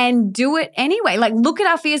and do it anyway. Look at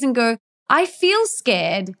our fears and go, I feel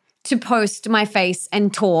scared to post my face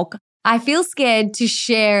and talk. I feel scared to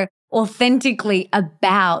share authentically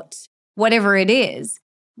about whatever it is,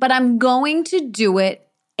 but I'm going to do it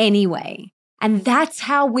anyway. And that's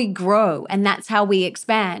how we grow and that's how we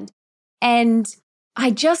expand. And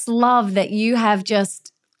I just love that you have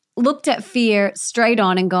just looked at fear straight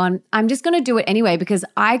on and gone, I'm just going to do it anyway because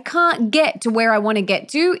I can't get to where I want to get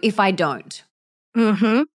to if I don't.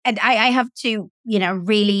 Mm-hmm. And I have to,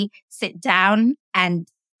 really sit down and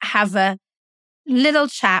have a little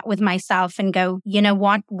chat with myself and go, you know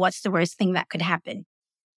what? What's the worst thing that could happen?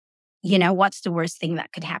 What's the worst thing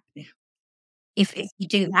that could happen? If you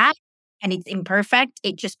do that and it's imperfect,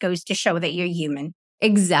 it just goes to show that you're human.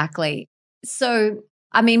 Exactly. So,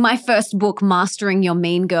 my first book, Mastering Your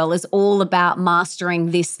Mean Girl, is all about mastering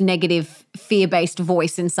this negative fear-based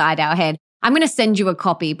voice inside our head. I'm going to send you a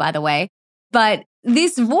copy, by the way. But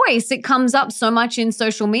this voice, it comes up so much in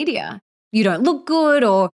social media. You don't look good,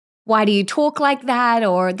 or why do you talk like that?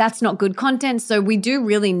 Or that's not good content. So we do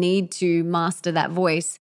really need to master that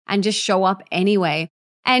voice and just show up anyway.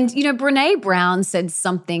 And, Brene Brown said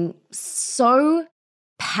something so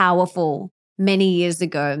powerful many years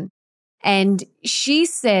ago. And she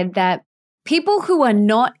said that people who are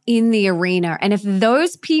not in the arena, and if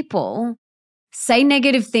those people say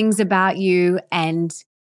negative things about you and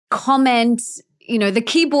comment, the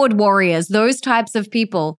keyboard warriors, those types of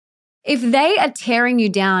people, if they are tearing you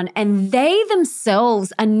down and they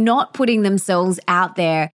themselves are not putting themselves out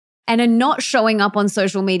there and are not showing up on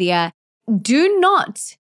social media, do not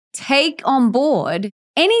take on board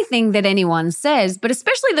anything that anyone says, but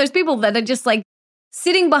especially those people that are just like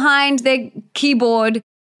sitting behind their keyboard,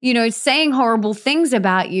 saying horrible things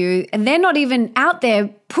about you, and they're not even out there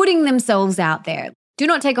putting themselves out there. Do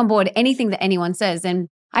not take on board anything that anyone says. And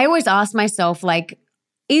I always ask myself,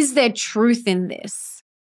 is there truth in this?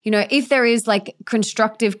 If there is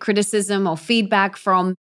constructive criticism or feedback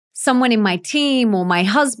from someone in my team or my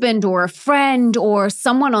husband or a friend or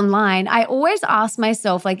someone online, I always ask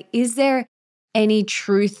myself, is there any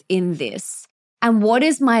truth in this? And what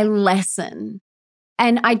is my lesson?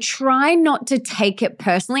 And I try not to take it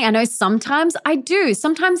personally. I know sometimes I do.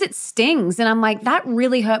 Sometimes it stings. And I'm like, that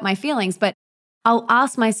really hurt my feelings. But I'll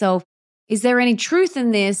ask myself, is there any truth in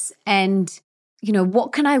this? And,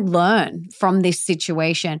 what can I learn from this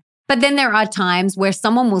situation? But then there are times where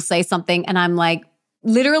someone will say something and I'm like,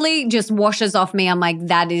 literally just washes off me. I'm like,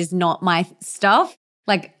 that is not my stuff.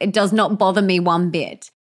 It does not bother me one bit.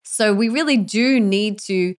 So we really do need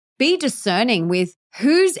to be discerning with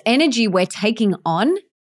whose energy we're taking on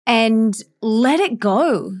and let it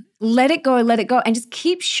go. Let it go, let it go, and just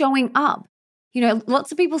keep showing up.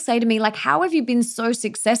 Lots of people say to me, how have you been so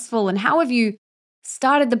successful and how have you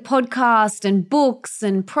started the podcast and books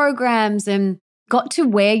and programs and got to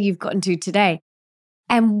where you've gotten to today?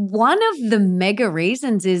 And one of the mega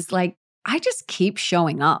reasons is I just keep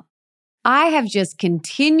showing up. I have just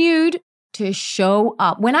continued to show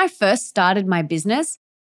up. When I first started my business,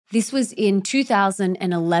 this was in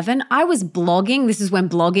 2011. I was blogging. This is when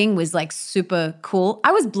blogging was super cool.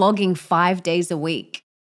 I was blogging 5 days a week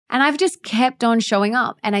and I've just kept on showing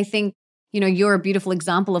up. And I think, you're a beautiful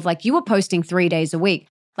example of you were posting 3 days a week.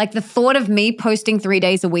 The thought of me posting 3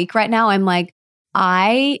 days a week right now, I'm like,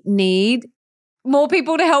 I need more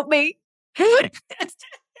people to help me.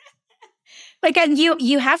 And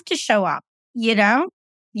you have to show up,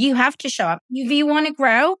 you have to show up. If you want to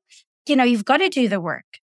grow, you've got to do the work.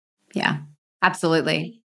 Yeah,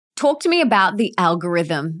 absolutely. Talk to me about the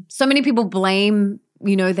algorithm. So many people blame,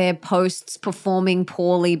 their posts performing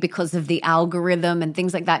poorly because of the algorithm and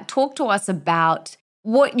things like that. Talk to us about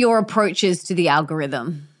what your approach is to the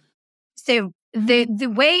algorithm. So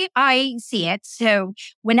the way I see it, so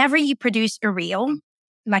whenever you produce a reel,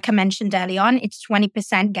 like I mentioned early on, it's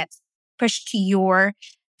 20% gets pushed to your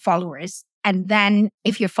followers. And then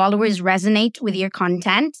if your followers resonate with your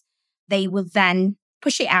content, they will then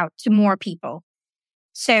push it out to more people.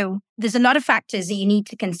 So there's a lot of factors that you need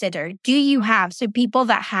to consider. So people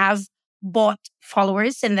that have bought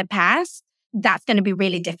followers in the past, that's going to be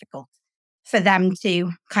really difficult for them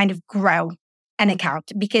to kind of grow an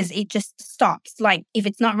account because it just stops. If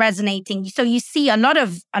it's not resonating. So you see a lot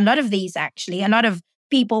of these actually, a lot of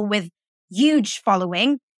people with huge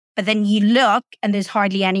following, but then you look and there's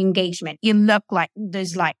hardly any engagement. You look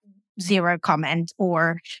there's 0 comment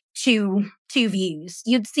or two views.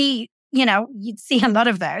 You'd see a lot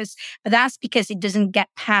of those, but that's because it doesn't get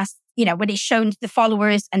past, when it's shown to the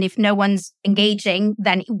followers, and if no one's engaging,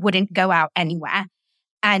 then it wouldn't go out anywhere.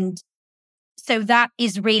 And so that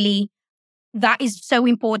is so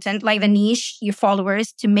important, the niche, your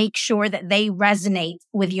followers, to make sure that they resonate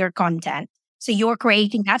with your content. So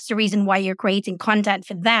that's the reason why you're creating content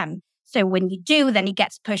for them. So when you do, then it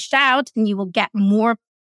gets pushed out and you will get more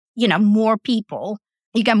people,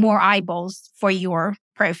 you get more eyeballs for your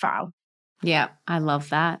profile. Yeah, I love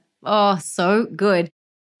that. Oh, so good.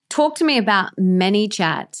 Talk to me about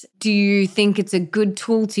ManyChat. Do you think it's a good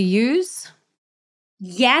tool to use?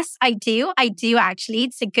 Yes, I do. I do actually.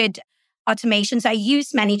 It's a good automation. So I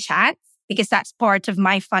use ManyChat because that's part of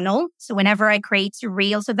my funnel. So whenever I create a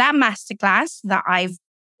reel, so that masterclass that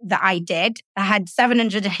I did, I had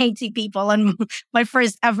 780 people on my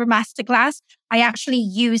first ever masterclass. I actually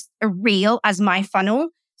used a reel as my funnel.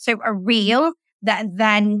 So a reel that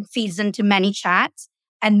then feeds into ManyChat,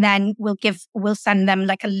 and then we'll send them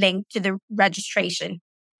a link to the registration.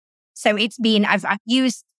 So I've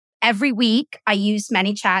used every week. I use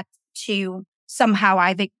ManyChat to somehow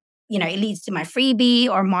either it leads to my freebie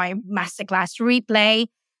or my masterclass replay.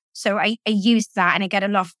 So I use that and I get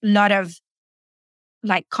a lot of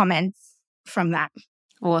like comments from that.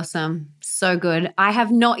 Awesome. So good. I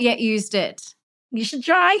have not yet used it. You should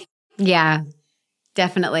try. Yeah,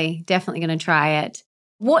 definitely going to try it.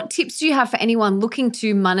 What tips do you have for anyone looking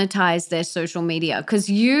to monetize their social media? Because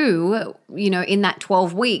you know, in that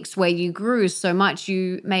 12 weeks where you grew so much,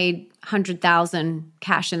 you made 100,000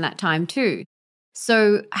 cash in that time too.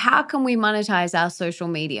 So how can we monetize our social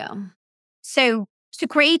media? So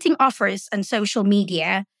creating offers on social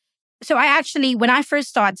media. So I actually, when I first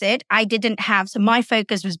started, so my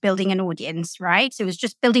focus was building an audience, right? So it was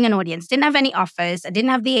just building an audience. Didn't have any offers. I didn't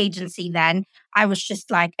have the agency then. I was just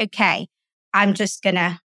like, okay, I'm just going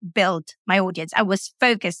to build my audience. I was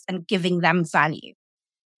focused on giving them value,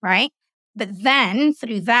 right? But then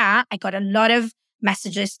through that, I got a lot of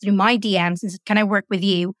messages through my DMs and said, can I work with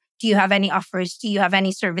you? Do you have any offers? Do you have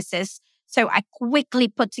any services? So I quickly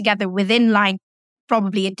put together within like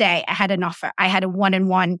probably a day, I had an offer. I had a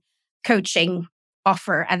one-on-one coaching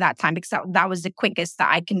offer at that time because that was the quickest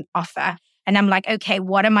that I can offer. And I'm like, okay,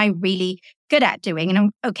 what am I really good at doing? And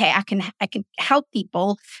I'm okay, I can help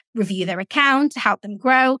people review their account, help them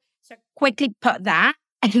grow. So quickly put that.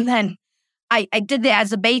 And then I did it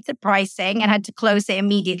as a beta pricing and had to close it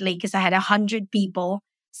immediately because I had 100 people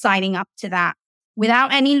signing up to that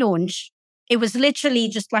without any launch. It was literally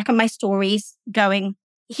just like on my stories going,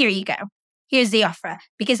 here you go. Here's the offer.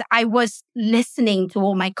 Because I was listening to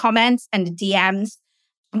all my comments and the DMs,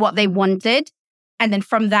 what they wanted. And then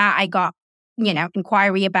from that, I got,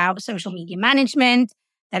 inquiry about social media management.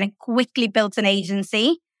 Then I quickly built an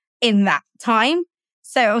agency in that time.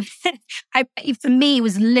 So for me, it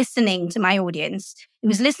was listening to my audience. It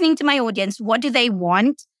was listening to my audience. What do they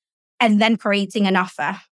want? And then creating an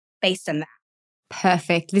offer based on that.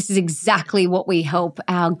 Perfect. This is exactly what we help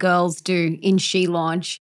our girls do in She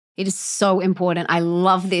Launch. It is so important. I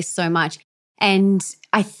love this so much. And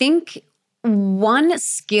I think one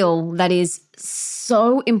skill that is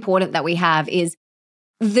so important that we have is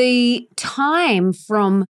the time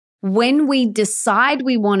from when we decide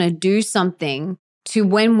we want to do something to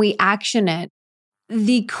when we action it.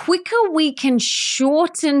 The quicker we can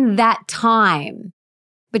shorten that time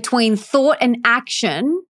between thought and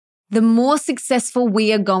action, the more successful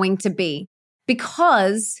we are going to be.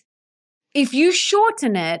 Because if you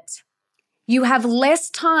shorten it, you have less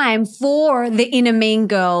time for the inner mean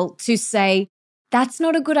girl to say, that's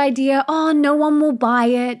not a good idea. Oh, no one will buy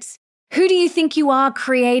it. Who do you think you are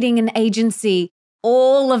creating an agency?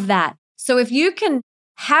 All of that. So if you can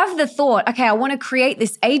have the thought, okay, I want to create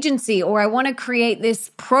this agency or I want to create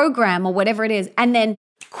this program or whatever it is, and then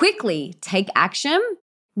quickly take action,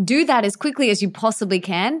 do that as quickly as you possibly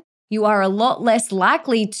can, you are a lot less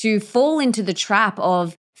likely to fall into the trap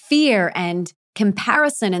of fear and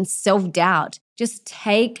comparison and self-doubt. Just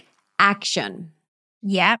take action.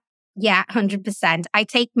 Yeah, 100%. I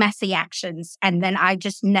take messy actions and then I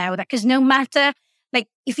just know that because no matter, like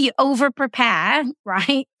if you over prepare,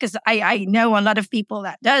 right? Because I know a lot of people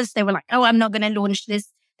that does, they were like, oh, I'm not going to launch this.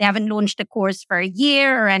 They haven't launched a course for a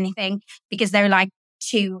year or anything because they're like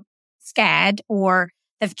too scared or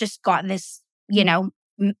they've just got this,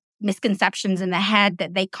 misconceptions in their head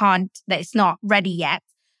that they can't, that it's not ready yet.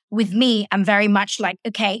 With me, I'm very much like,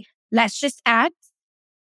 okay, let's just act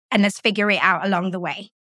and let's figure it out along the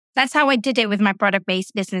way. That's how I did it with my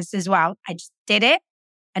product-based business as well. I just did it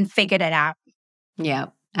and figured it out. Yeah,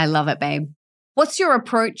 I love it, babe. What's your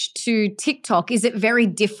approach to TikTok? Is it very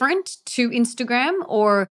different to Instagram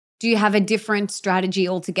or do you have a different strategy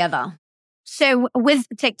altogether? So with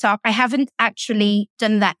TikTok, I haven't actually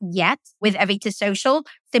done that yet with Evita Social,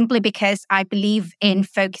 simply because I believe in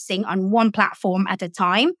focusing on one platform at a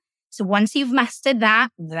time. So once you've mastered that,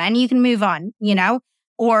 then you can move on,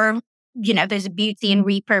 or, there's a beauty in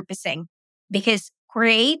repurposing because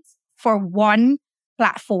create for one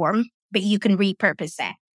platform, but you can repurpose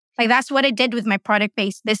it. Like that's what I did with my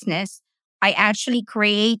product-based business. I actually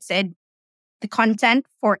created the content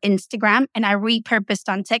for Instagram and I repurposed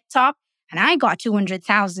on TikTok. And I got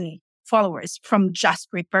 200,000 followers from just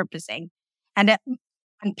repurposing. And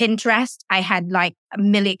on Pinterest, I had like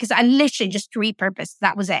 1 million because I literally just repurposed.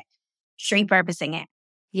 That was it. Just repurposing it.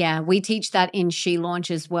 Yeah, we teach that in She Launch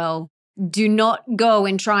as well. Do not go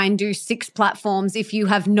and try and do 6 platforms if you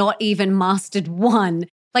have not even mastered one.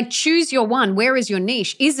 Like choose your one. Where is your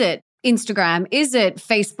niche? Is it Instagram? Is it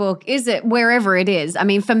Facebook? Is it wherever it is? I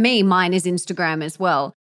mean, for me, mine is Instagram as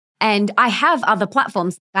well. And I have other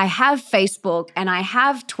platforms. I have Facebook and I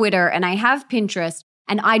have Twitter and I have Pinterest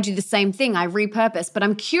and I do the same thing. I repurpose. But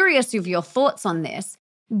I'm curious of your thoughts on this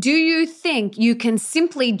do you think you can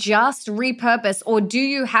simply just repurpose, or do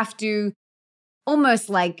you have to almost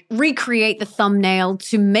like recreate the thumbnail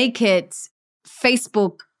to make it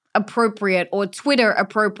Facebook appropriate or Twitter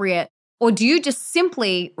appropriate? Or do you just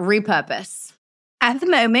simply repurpose? At the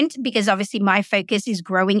moment, because obviously my focus is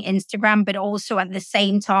growing Instagram, but also at the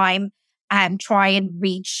same time, try and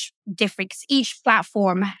reach different, 'cause each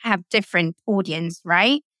platform have different audience,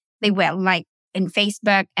 right? They will, like in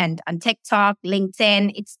Facebook and on TikTok,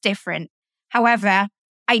 LinkedIn, it's different. However,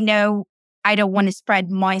 I know I don't want to spread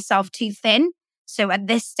myself too thin. So at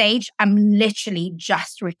this stage, I'm literally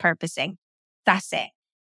just repurposing. That's it.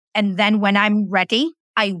 And then when I'm ready,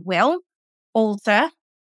 I will alter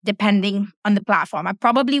depending on the platform. I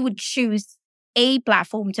probably would choose a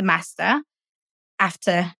platform to master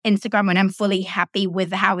after Instagram when I'm fully happy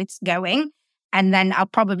with how it's going. And then I'll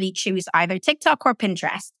probably choose either TikTok or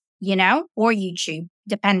Pinterest, or YouTube,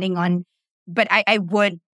 depending on, but I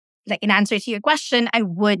would, like in answer to your question, I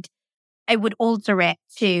would alter it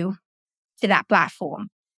to that platform.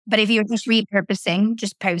 But if you're just repurposing,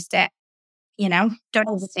 just post it, don't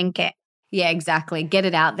overthink it. Yeah, exactly. Get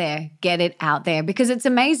it out there. Get it out there because it's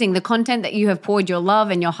amazing. The content that you have poured your love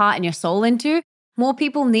and your heart and your soul into, more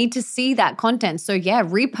people need to see that content. So yeah,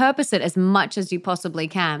 repurpose it as much as you possibly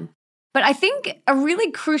can. But I think a really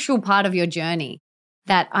crucial part of your journey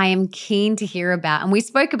that I am keen to hear about, and we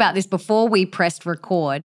spoke about this before we pressed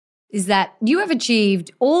record, is that you have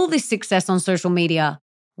achieved all this success on social media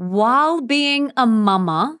while being a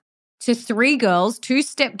mama to 3 girls, 2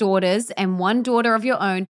 stepdaughters, and 1 daughter of your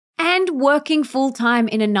own, and working full-time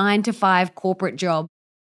in a 9-to-5 corporate job.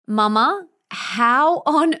 Mama, how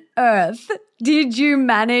on earth did you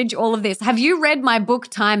manage all of this? Have you read my book,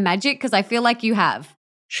 Time Magic? Because I feel like you have.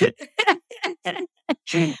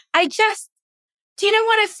 Do you know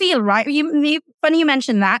what I feel, right? Funny you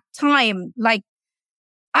mentioned that time. Like,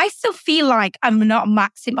 I still feel like I'm not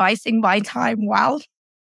maximizing my time well.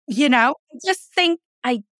 I just think,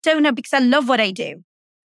 I don't know, because I love what I do.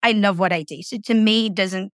 So to me,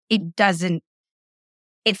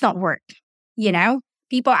 it's not work,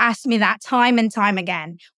 People ask me that time and time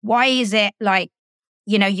again. Why is it like,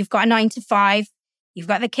 you've got a 9-to-5, you've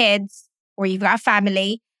got the kids, or you've got a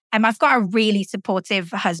family. I've got a really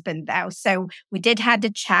supportive husband though. So we did had a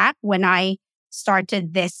chat when I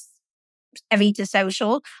started this Evita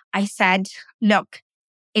social. I said, look,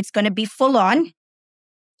 it's going to be full on.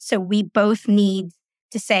 So we both need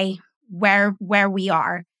to say where we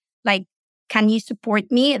are. Like, can you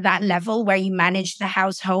support me at that level where you manage the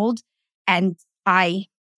household and I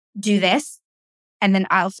do this? And then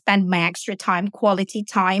I'll spend my extra time, quality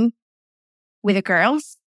time with the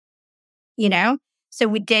girls, So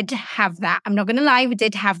we did have that. I'm not going to lie, we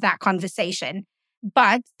did have that conversation.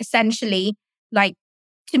 But essentially, like,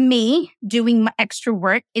 to me, doing my extra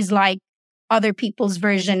work is like other people's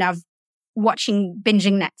version of binging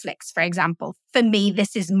Netflix, for example. For me,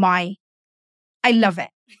 this is I love it.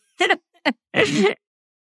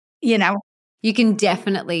 You can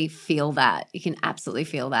definitely feel that. You can absolutely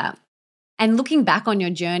feel that. And looking back on your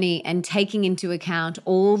journey and taking into account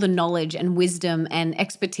all the knowledge and wisdom and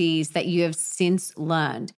expertise that you have since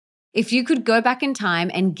learned, if you could go back in time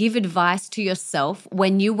and give advice to yourself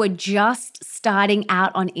when you were just starting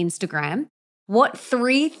out on Instagram, what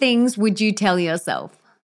 3 things would you tell yourself?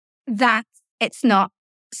 That it's not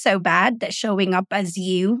so bad, that showing up as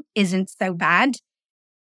you isn't so bad.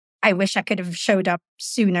 I wish I could have showed up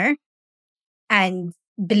sooner, and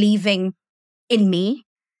believing in me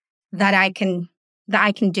that I can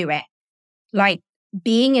do it. Like,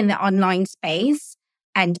 being in the online space,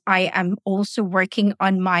 and I am also working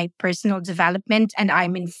on my personal development, and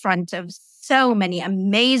I'm in front of so many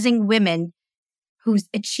amazing women who's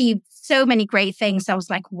achieved so many great things. I was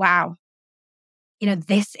like, wow,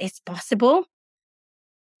 this is possible.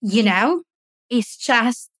 It's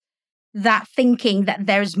just that thinking that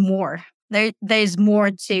there's more. There's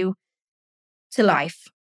more to life,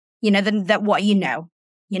 than that what you know.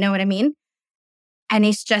 You know what I mean? And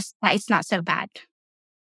it's just that it's not so bad.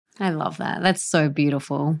 I love that. That's so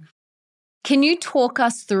beautiful. Can you talk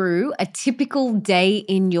us through a typical day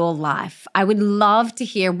in your life? I would love to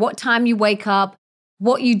hear what time you wake up,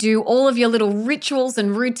 what you do, all of your little rituals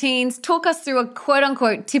and routines. Talk us through a quote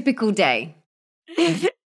unquote typical day.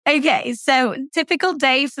 Okay, so typical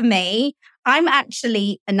day for me, I'm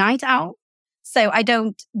actually a night owl. So I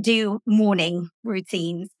don't do morning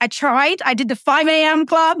routines. I did the 5 a.m.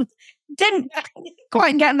 club. Didn't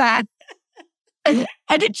quite get that.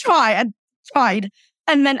 I tried.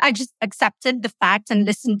 And then I just accepted the fact and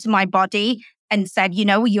listened to my body and said,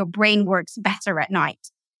 your brain works better at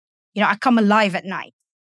night. I come alive at night.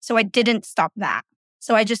 So I didn't stop that.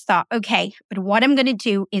 So I just thought, okay, but what I'm going to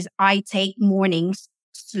do is I take mornings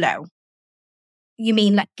slow. You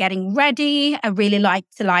mean like getting ready? I really like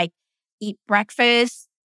to like eat breakfast,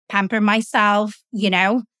 pamper myself,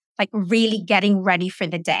 like really getting ready for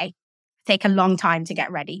the day. Take a long time to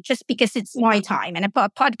get ready just because it's my time. And I put a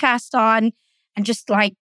podcast on and just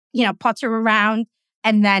like, potter around.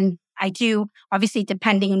 And then I do, obviously,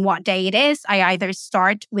 depending on what day it is, I either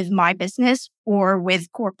start with my business or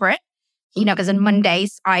with corporate, because on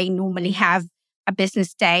Mondays, I normally have a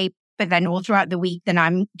business day, but then all throughout the week, then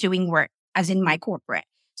I'm doing work as in my corporate.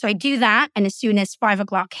 So I do that. And as soon as 5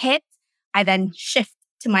 o'clock hits, I then shift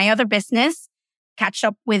to my other business, catch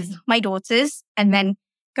up with my daughters, and then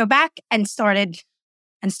go back and start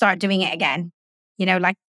doing it again.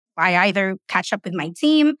 Like I either catch up with my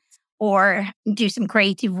team or do some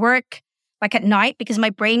creative work like at night because my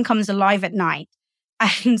brain comes alive at night.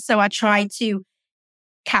 And so I try to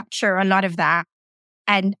capture a lot of that.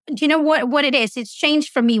 And do you know what it is? It's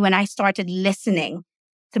changed for me when I started listening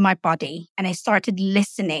to my body and I started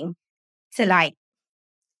listening to like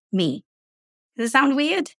me. Does it sound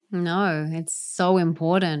weird? No, it's so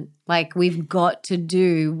important. Like we've got to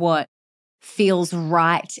do what feels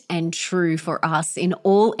right and true for us in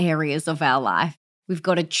all areas of our life. We've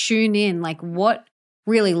got to tune in, like what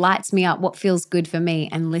really lights me up, what feels good for me,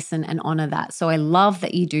 and listen and honor that. So I love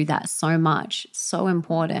that you do that so much. So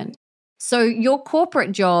important. So your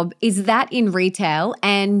corporate job, is that in retail?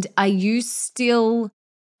 And are you still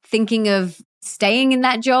thinking of staying in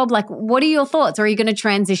that job? Like, what are your thoughts? Are you going to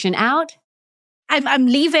transition out? I'm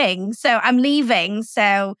leaving. So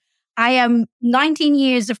I am 19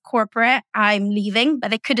 years of corporate. I'm leaving,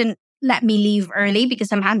 but they couldn't let me leave early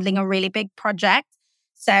because I'm handling a really big project.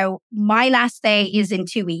 So my last day is in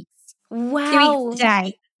 2 weeks. Wow. 2 weeks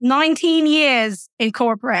today. 19 years in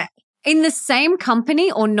corporate. In the same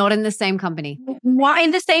company or not in the same company? Not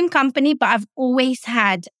in the same company, but I've always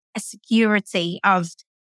had a security of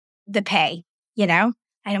the pay, And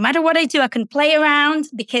no matter what I do, I can play around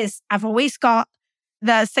because I've always got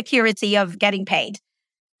the security of getting paid.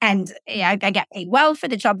 And I get paid well for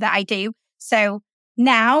the job that I do. So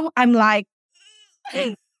now I'm like,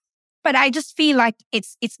 but I just feel like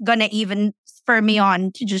it's going to even spur me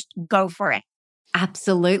on to just go for it.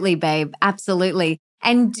 Absolutely, babe. Absolutely.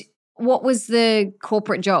 And what was the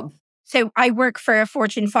corporate job? So I work for a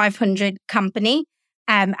Fortune 500 company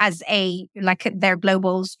as their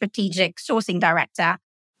global strategic sourcing director.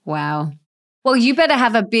 Wow. Well, you better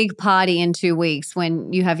have a big party in 2 weeks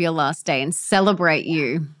when you have your last day and celebrate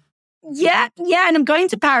you. Yeah. And I'm going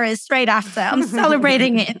to Paris straight after. I'm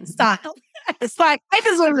celebrating it in style. It's like, I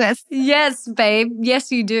deserve this. Yes, babe.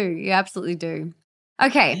 Yes, you do. You absolutely do.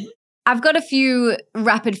 Okay. I've got a few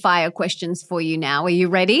rapid fire questions for you now. Are you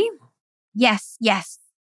ready? Yes.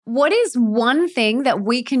 What is one thing that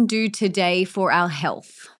we can do today for our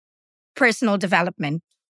health? Personal development.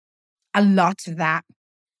 A lot of that.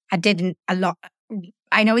 I didn't a lot.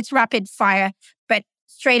 I know it's rapid fire, but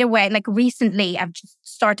straight away, like recently, I've just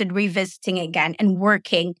started revisiting again and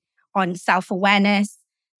working on self-awareness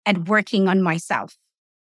and working on myself,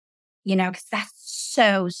 because that's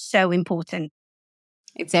so, so important.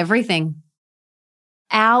 It's everything.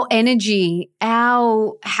 Our energy,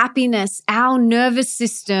 our happiness, our nervous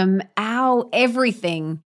system, our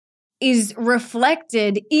everything is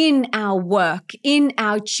reflected in our work, in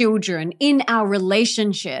our children, in our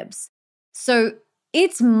relationships. So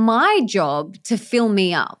it's my job to fill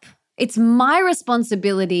me up. It's my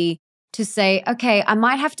responsibility to say, okay, I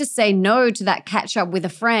might have to say no to that catch up with a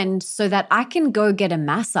friend so that I can go get a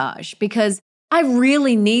massage because I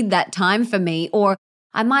really need that time for me, or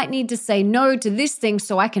I might need to say no to this thing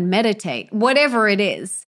so I can meditate, whatever it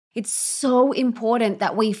is. It's so important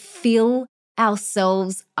that we fill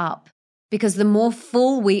ourselves up because the more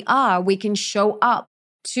full we are, we can show up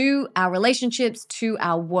to our relationships, to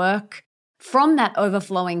our work from that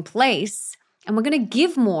overflowing place. And we're going to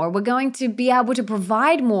give more. We're going to be able to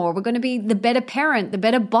provide more. We're going to be the better parent, the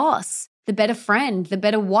better boss, the better friend, the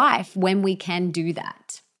better wife when we can do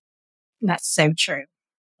that. That's so true.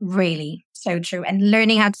 Really so true. And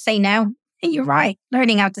learning how to say no. You're right.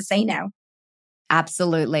 Learning how to say no.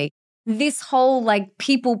 Absolutely. This whole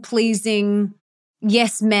people pleasing,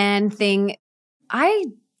 yes man thing, I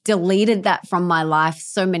deleted that from my life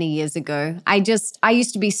so many years ago. I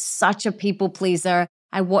used to be such a people pleaser.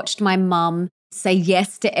 I watched my mum say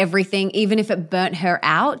yes to everything, even if it burnt her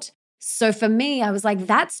out. So for me, I was like,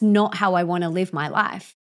 that's not how I want to live my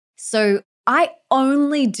life. So I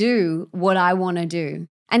only do what I want to do.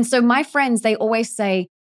 And so my friends, they always say,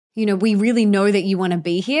 we really know that you want to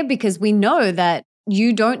be here because we know that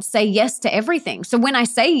you don't say yes to everything. So when I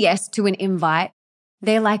say yes to an invite,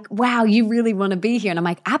 they're like, wow, you really want to be here. And I'm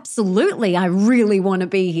like, absolutely, I really want to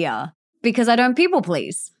be here because I don't people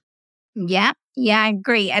please. Yeah, I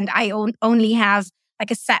agree. And I only have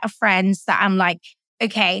like a set of friends that I'm like,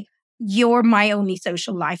 okay, you're my only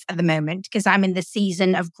social life at the moment because I'm in the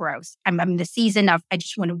season of growth. I'm in the season of, I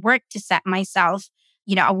just want to work to set myself.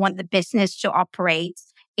 I want the business to operate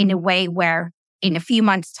in a way where in a few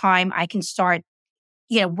months' time, I can start,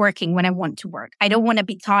 working when I want to work. I don't want to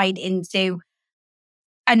be tied into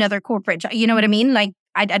another corporate job. You know what I mean? Like,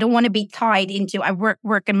 I don't want to be tied into, I work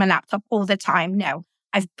on my laptop all the time. No,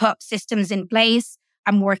 I've put systems in place.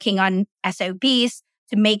 I'm working on SOPs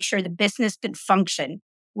to make sure the business could function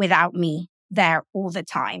without me there all the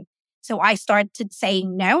time. So I started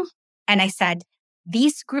saying no. And I said,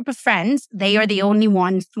 these group of friends, they are the only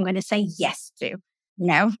ones I'm going to say yes to.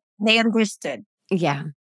 They understood. Yeah.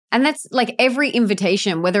 And that's like every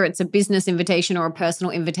invitation, whether it's a business invitation or a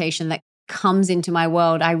personal invitation that comes into my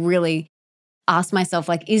world, I really ask myself,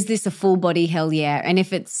 like, is this a full body hell yeah? And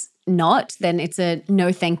if it's not, then it's a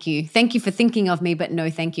no thank you. Thank you for thinking of me, but no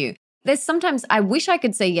thank you. There's sometimes I wish I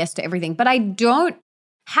could say yes to everything, but I don't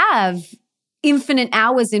have infinite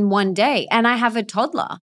hours in one day. And I have a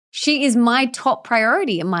toddler. She is my top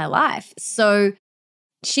priority in my life. So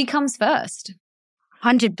she comes first.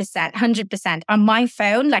 100%. On my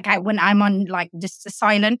phone, like when I'm on like just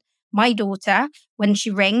silent, my daughter, when she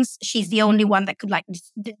rings, she's the only one that could like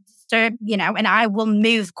disturb, and I will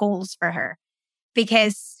move calls for her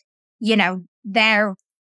because, they're,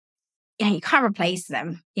 you can't replace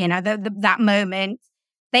them. That moment,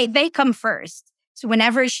 they come first. So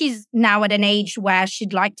whenever she's now at an age where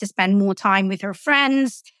she'd like to spend more time with her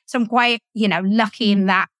friends, so I'm quite, lucky in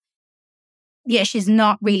that. Yeah, she's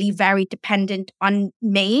not really very dependent on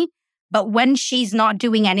me. But when she's not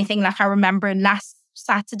doing anything, like I remember last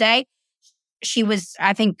Saturday,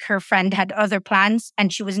 I think her friend had other plans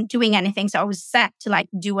and she wasn't doing anything. So I was set to like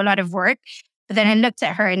do a lot of work. But then I looked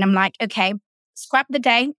at her and I'm like, okay, scrap the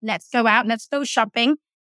day. Let's go out. Let's go shopping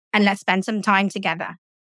and let's spend some time together,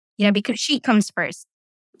 because she comes first.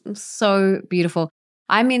 So beautiful.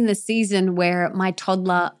 I'm in the season where my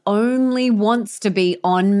toddler only wants to be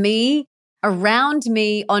on me, around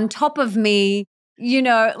me, on top of me,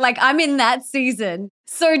 like I'm in that season.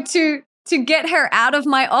 So to get her out of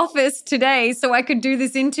my office today so I could do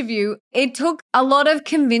this interview, it took a lot of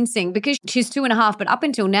convincing because she's 2.5, but up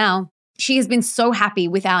until now, she has been so happy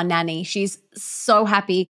with our nanny. She's so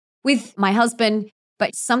happy with my husband,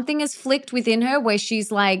 but something has flicked within her where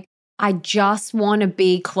she's like, I just want to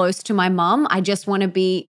be close to my mom. I just want to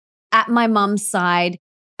be at my mom's side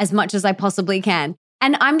as much as I possibly can.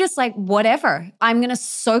 And I'm just like, whatever, I'm going to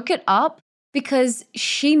soak it up because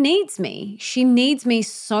she needs me. She needs me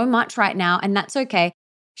so much right now. And that's okay.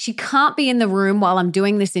 She can't be in the room while I'm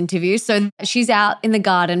doing this interview. So she's out in the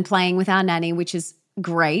garden playing with our nanny, which is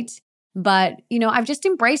great. But, I've just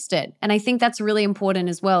embraced it. And I think that's really important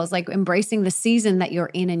as well. It's like embracing the season that you're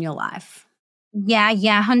in your life. Yeah,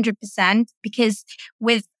 100%. Because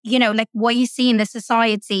with, like what you see in the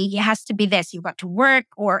society, it has to be this. You got to work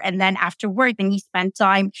and then after work, then you spend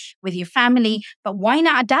time with your family. But why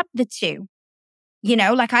not adapt the two?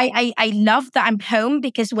 Like I love that I'm home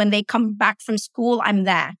because when they come back from school, I'm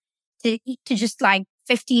there to just like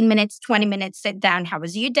 15 minutes, 20 minutes, sit down. How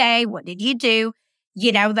was your day? What did you do?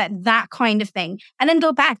 That kind of thing. And then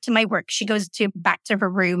go back to my work. She goes back to her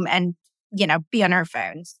room and, be on her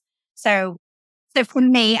phones. So for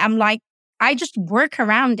me, I'm like, I just work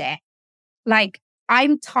around it. Like,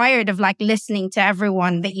 I'm tired of like listening to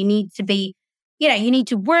everyone that you need to be, you need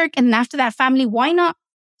to work. And after that family, why not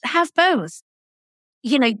have both?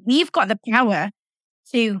 We've got the power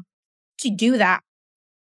to do that,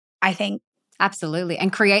 I think. Absolutely.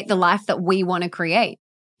 And create the life that we want to create.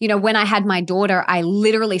 When I had my daughter, I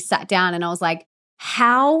literally sat down and I was like,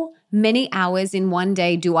 how many hours in one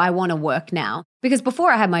day do I want to work now? Because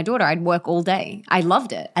before I had my daughter, I'd work all day. I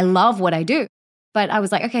loved it. I love what I do. But I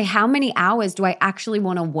was like, okay, how many hours do I actually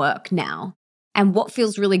want to work now? And what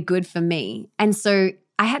feels really good for me? And so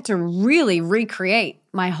I had to really recreate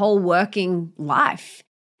my whole working life.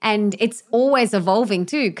 And it's always evolving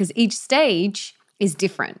too, because each stage is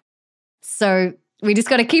different. So we just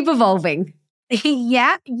got to keep evolving.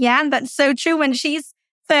 Yeah. And that's so true. When she's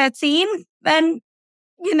 13, then,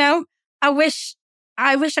 I wish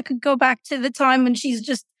I could go back to the time when she's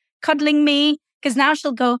just cuddling me. Because now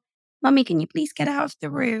she'll go, Mommy, can you please get out of the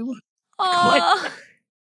room? Oh,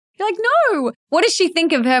 you're like, no. What does she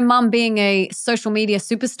think of her mum being a social media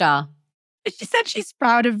superstar? She said she's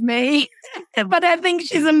proud of me, but I think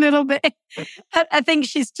she's a little bit, I think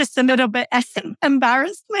she's just a little bit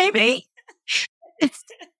embarrassed, maybe.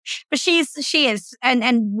 But she is.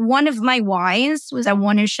 And one of my whys was I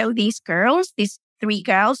want to show these girls, these 3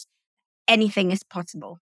 girls, anything is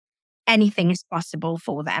possible. Anything is possible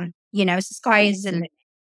for them. So sky is the limit.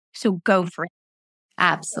 So go for it.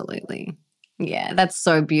 Absolutely. Yeah, that's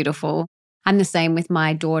so beautiful. I'm the same with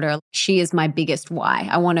my daughter. She is my biggest why.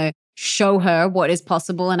 I want to show her what is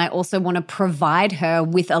possible, and I also want to provide her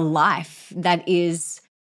with a life that is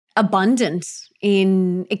abundant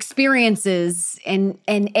in experiences in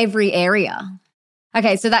every area.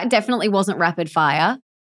 Okay, so that definitely wasn't rapid fire.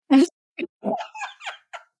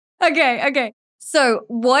 Okay. So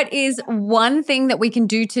what is one thing that we can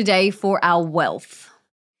do today for our wealth?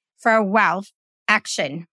 For our wealth,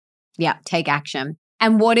 action. Yeah, take action.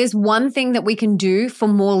 And what is one thing that we can do for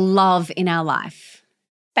more love in our life?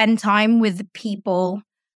 Spend time with the people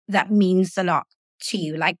that means a lot to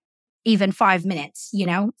you, like even 5 minutes,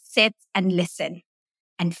 sit and listen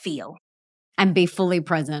and feel. And be fully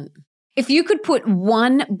present. If you could put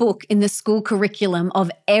one book in the school curriculum of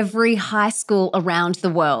every high school around the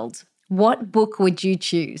world, what book would you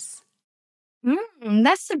choose?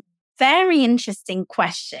 That's a very interesting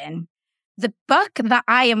question. The book that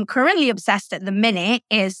I am currently obsessed at the minute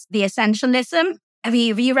is The Essentialism. Have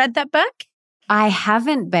you read that book? I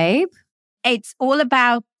haven't, babe. It's all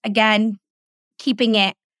about, again, keeping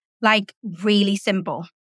it like really simple.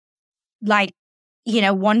 Like,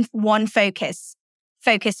 one focus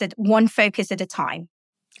at a time.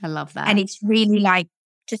 I love that. And it's really like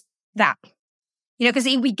just that, because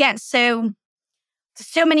we get so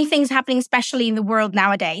many things happening, especially in the world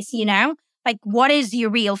nowadays, like what is your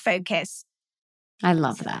real focus? I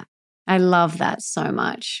love that. I love that so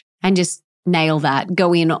much. And just nail that,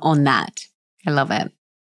 go in on that. I love it.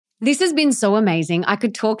 This has been so amazing. I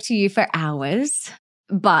could talk to you for hours,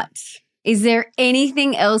 but is there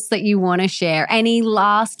anything else that you want to share? Any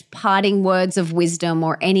last parting words of wisdom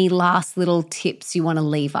or any last little tips you want to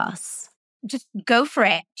leave us? Just go for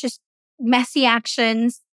it. Just messy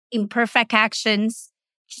actions, imperfect actions.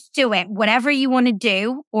 Just do it. Whatever you want to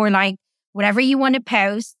do or like whatever you want to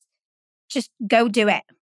post, just go do it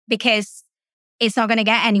because it's not going to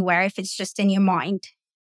get anywhere if it's just in your mind.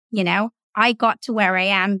 I got to where I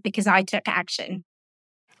am because I took action.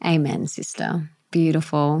 Amen, sister.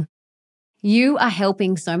 Beautiful. You are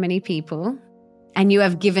helping so many people and you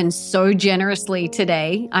have given so generously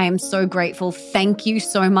today. I am so grateful. Thank you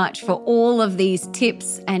so much for all of these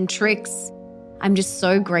tips and tricks. I'm just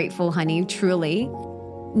so grateful, honey, truly.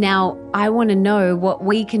 Now, I want to know what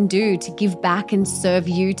we can do to give back and serve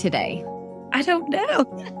you today. I don't know.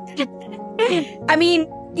 I mean,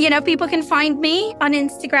 people can find me on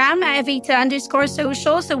Instagram at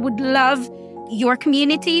Evita_social. So would love your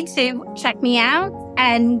community to check me out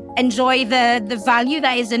and enjoy the value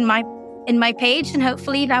that is in my page. And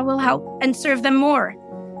hopefully that will help and serve them more.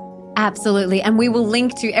 Absolutely. And we will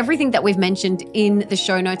link to everything that we've mentioned in the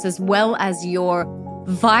show notes, as well as your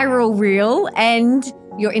viral reel and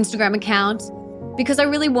your Instagram account, because I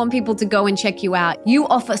really want people to go and check you out. You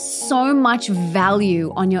offer so much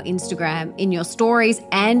value on your Instagram, in your stories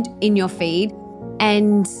and in your feed.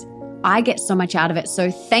 And I get so much out of it.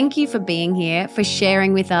 So thank you for being here, for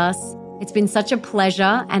sharing with us. It's been such a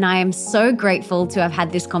pleasure. And I am so grateful to have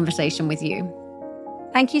had this conversation with you.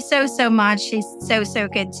 Thank you so, so much. It's so, so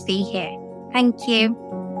good to be here. Thank you.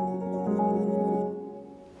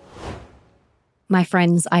 My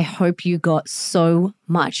friends, I hope you got so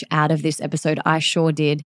much out of this episode. I sure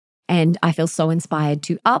did. And I feel so inspired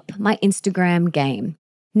to up my Instagram game.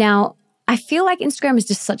 Now, I feel like Instagram is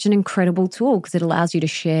just such an incredible tool because it allows you to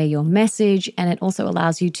share your message and it also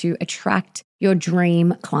allows you to attract your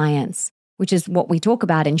dream clients, which is what we talk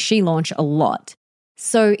about in She Launch a lot.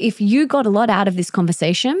 So if you got a lot out of this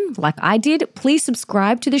conversation, like I did, please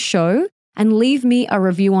subscribe to the show and leave me a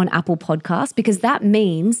review on Apple Podcasts, because that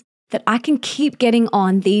means that I can keep getting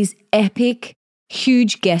on these epic,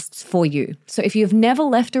 huge guests for you. So if you've never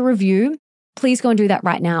left a review, please go and do that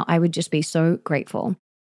right now. I would just be so grateful.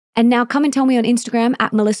 And now come and tell me on Instagram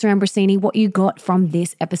at Melissa Ambrosini what you got from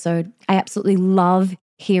this episode. I absolutely love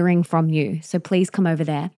hearing from you. So please come over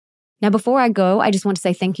there. Now, before I go, I just want to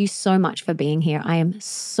say thank you so much for being here. I am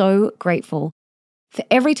so grateful for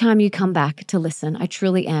every time you come back to listen. I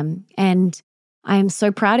truly am. And I am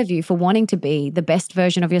so proud of you for wanting to be the best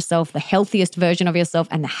version of yourself, the healthiest version of yourself,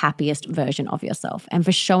 and the happiest version of yourself, and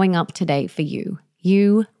for showing up today for you.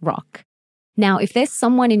 You rock. Now, if there's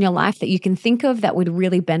someone in your life that you can think of that would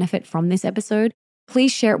really benefit from this episode,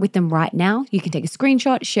 please share it with them right now. You can take a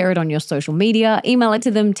screenshot, share it on your social media, email it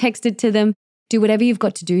to them, text it to them, do whatever you've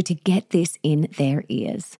got to do to get this in their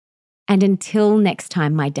ears. And until next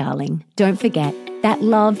time, my darling, don't forget that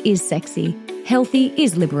love is sexy Healthy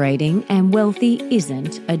is liberating and wealthy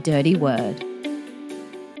isn't a dirty word.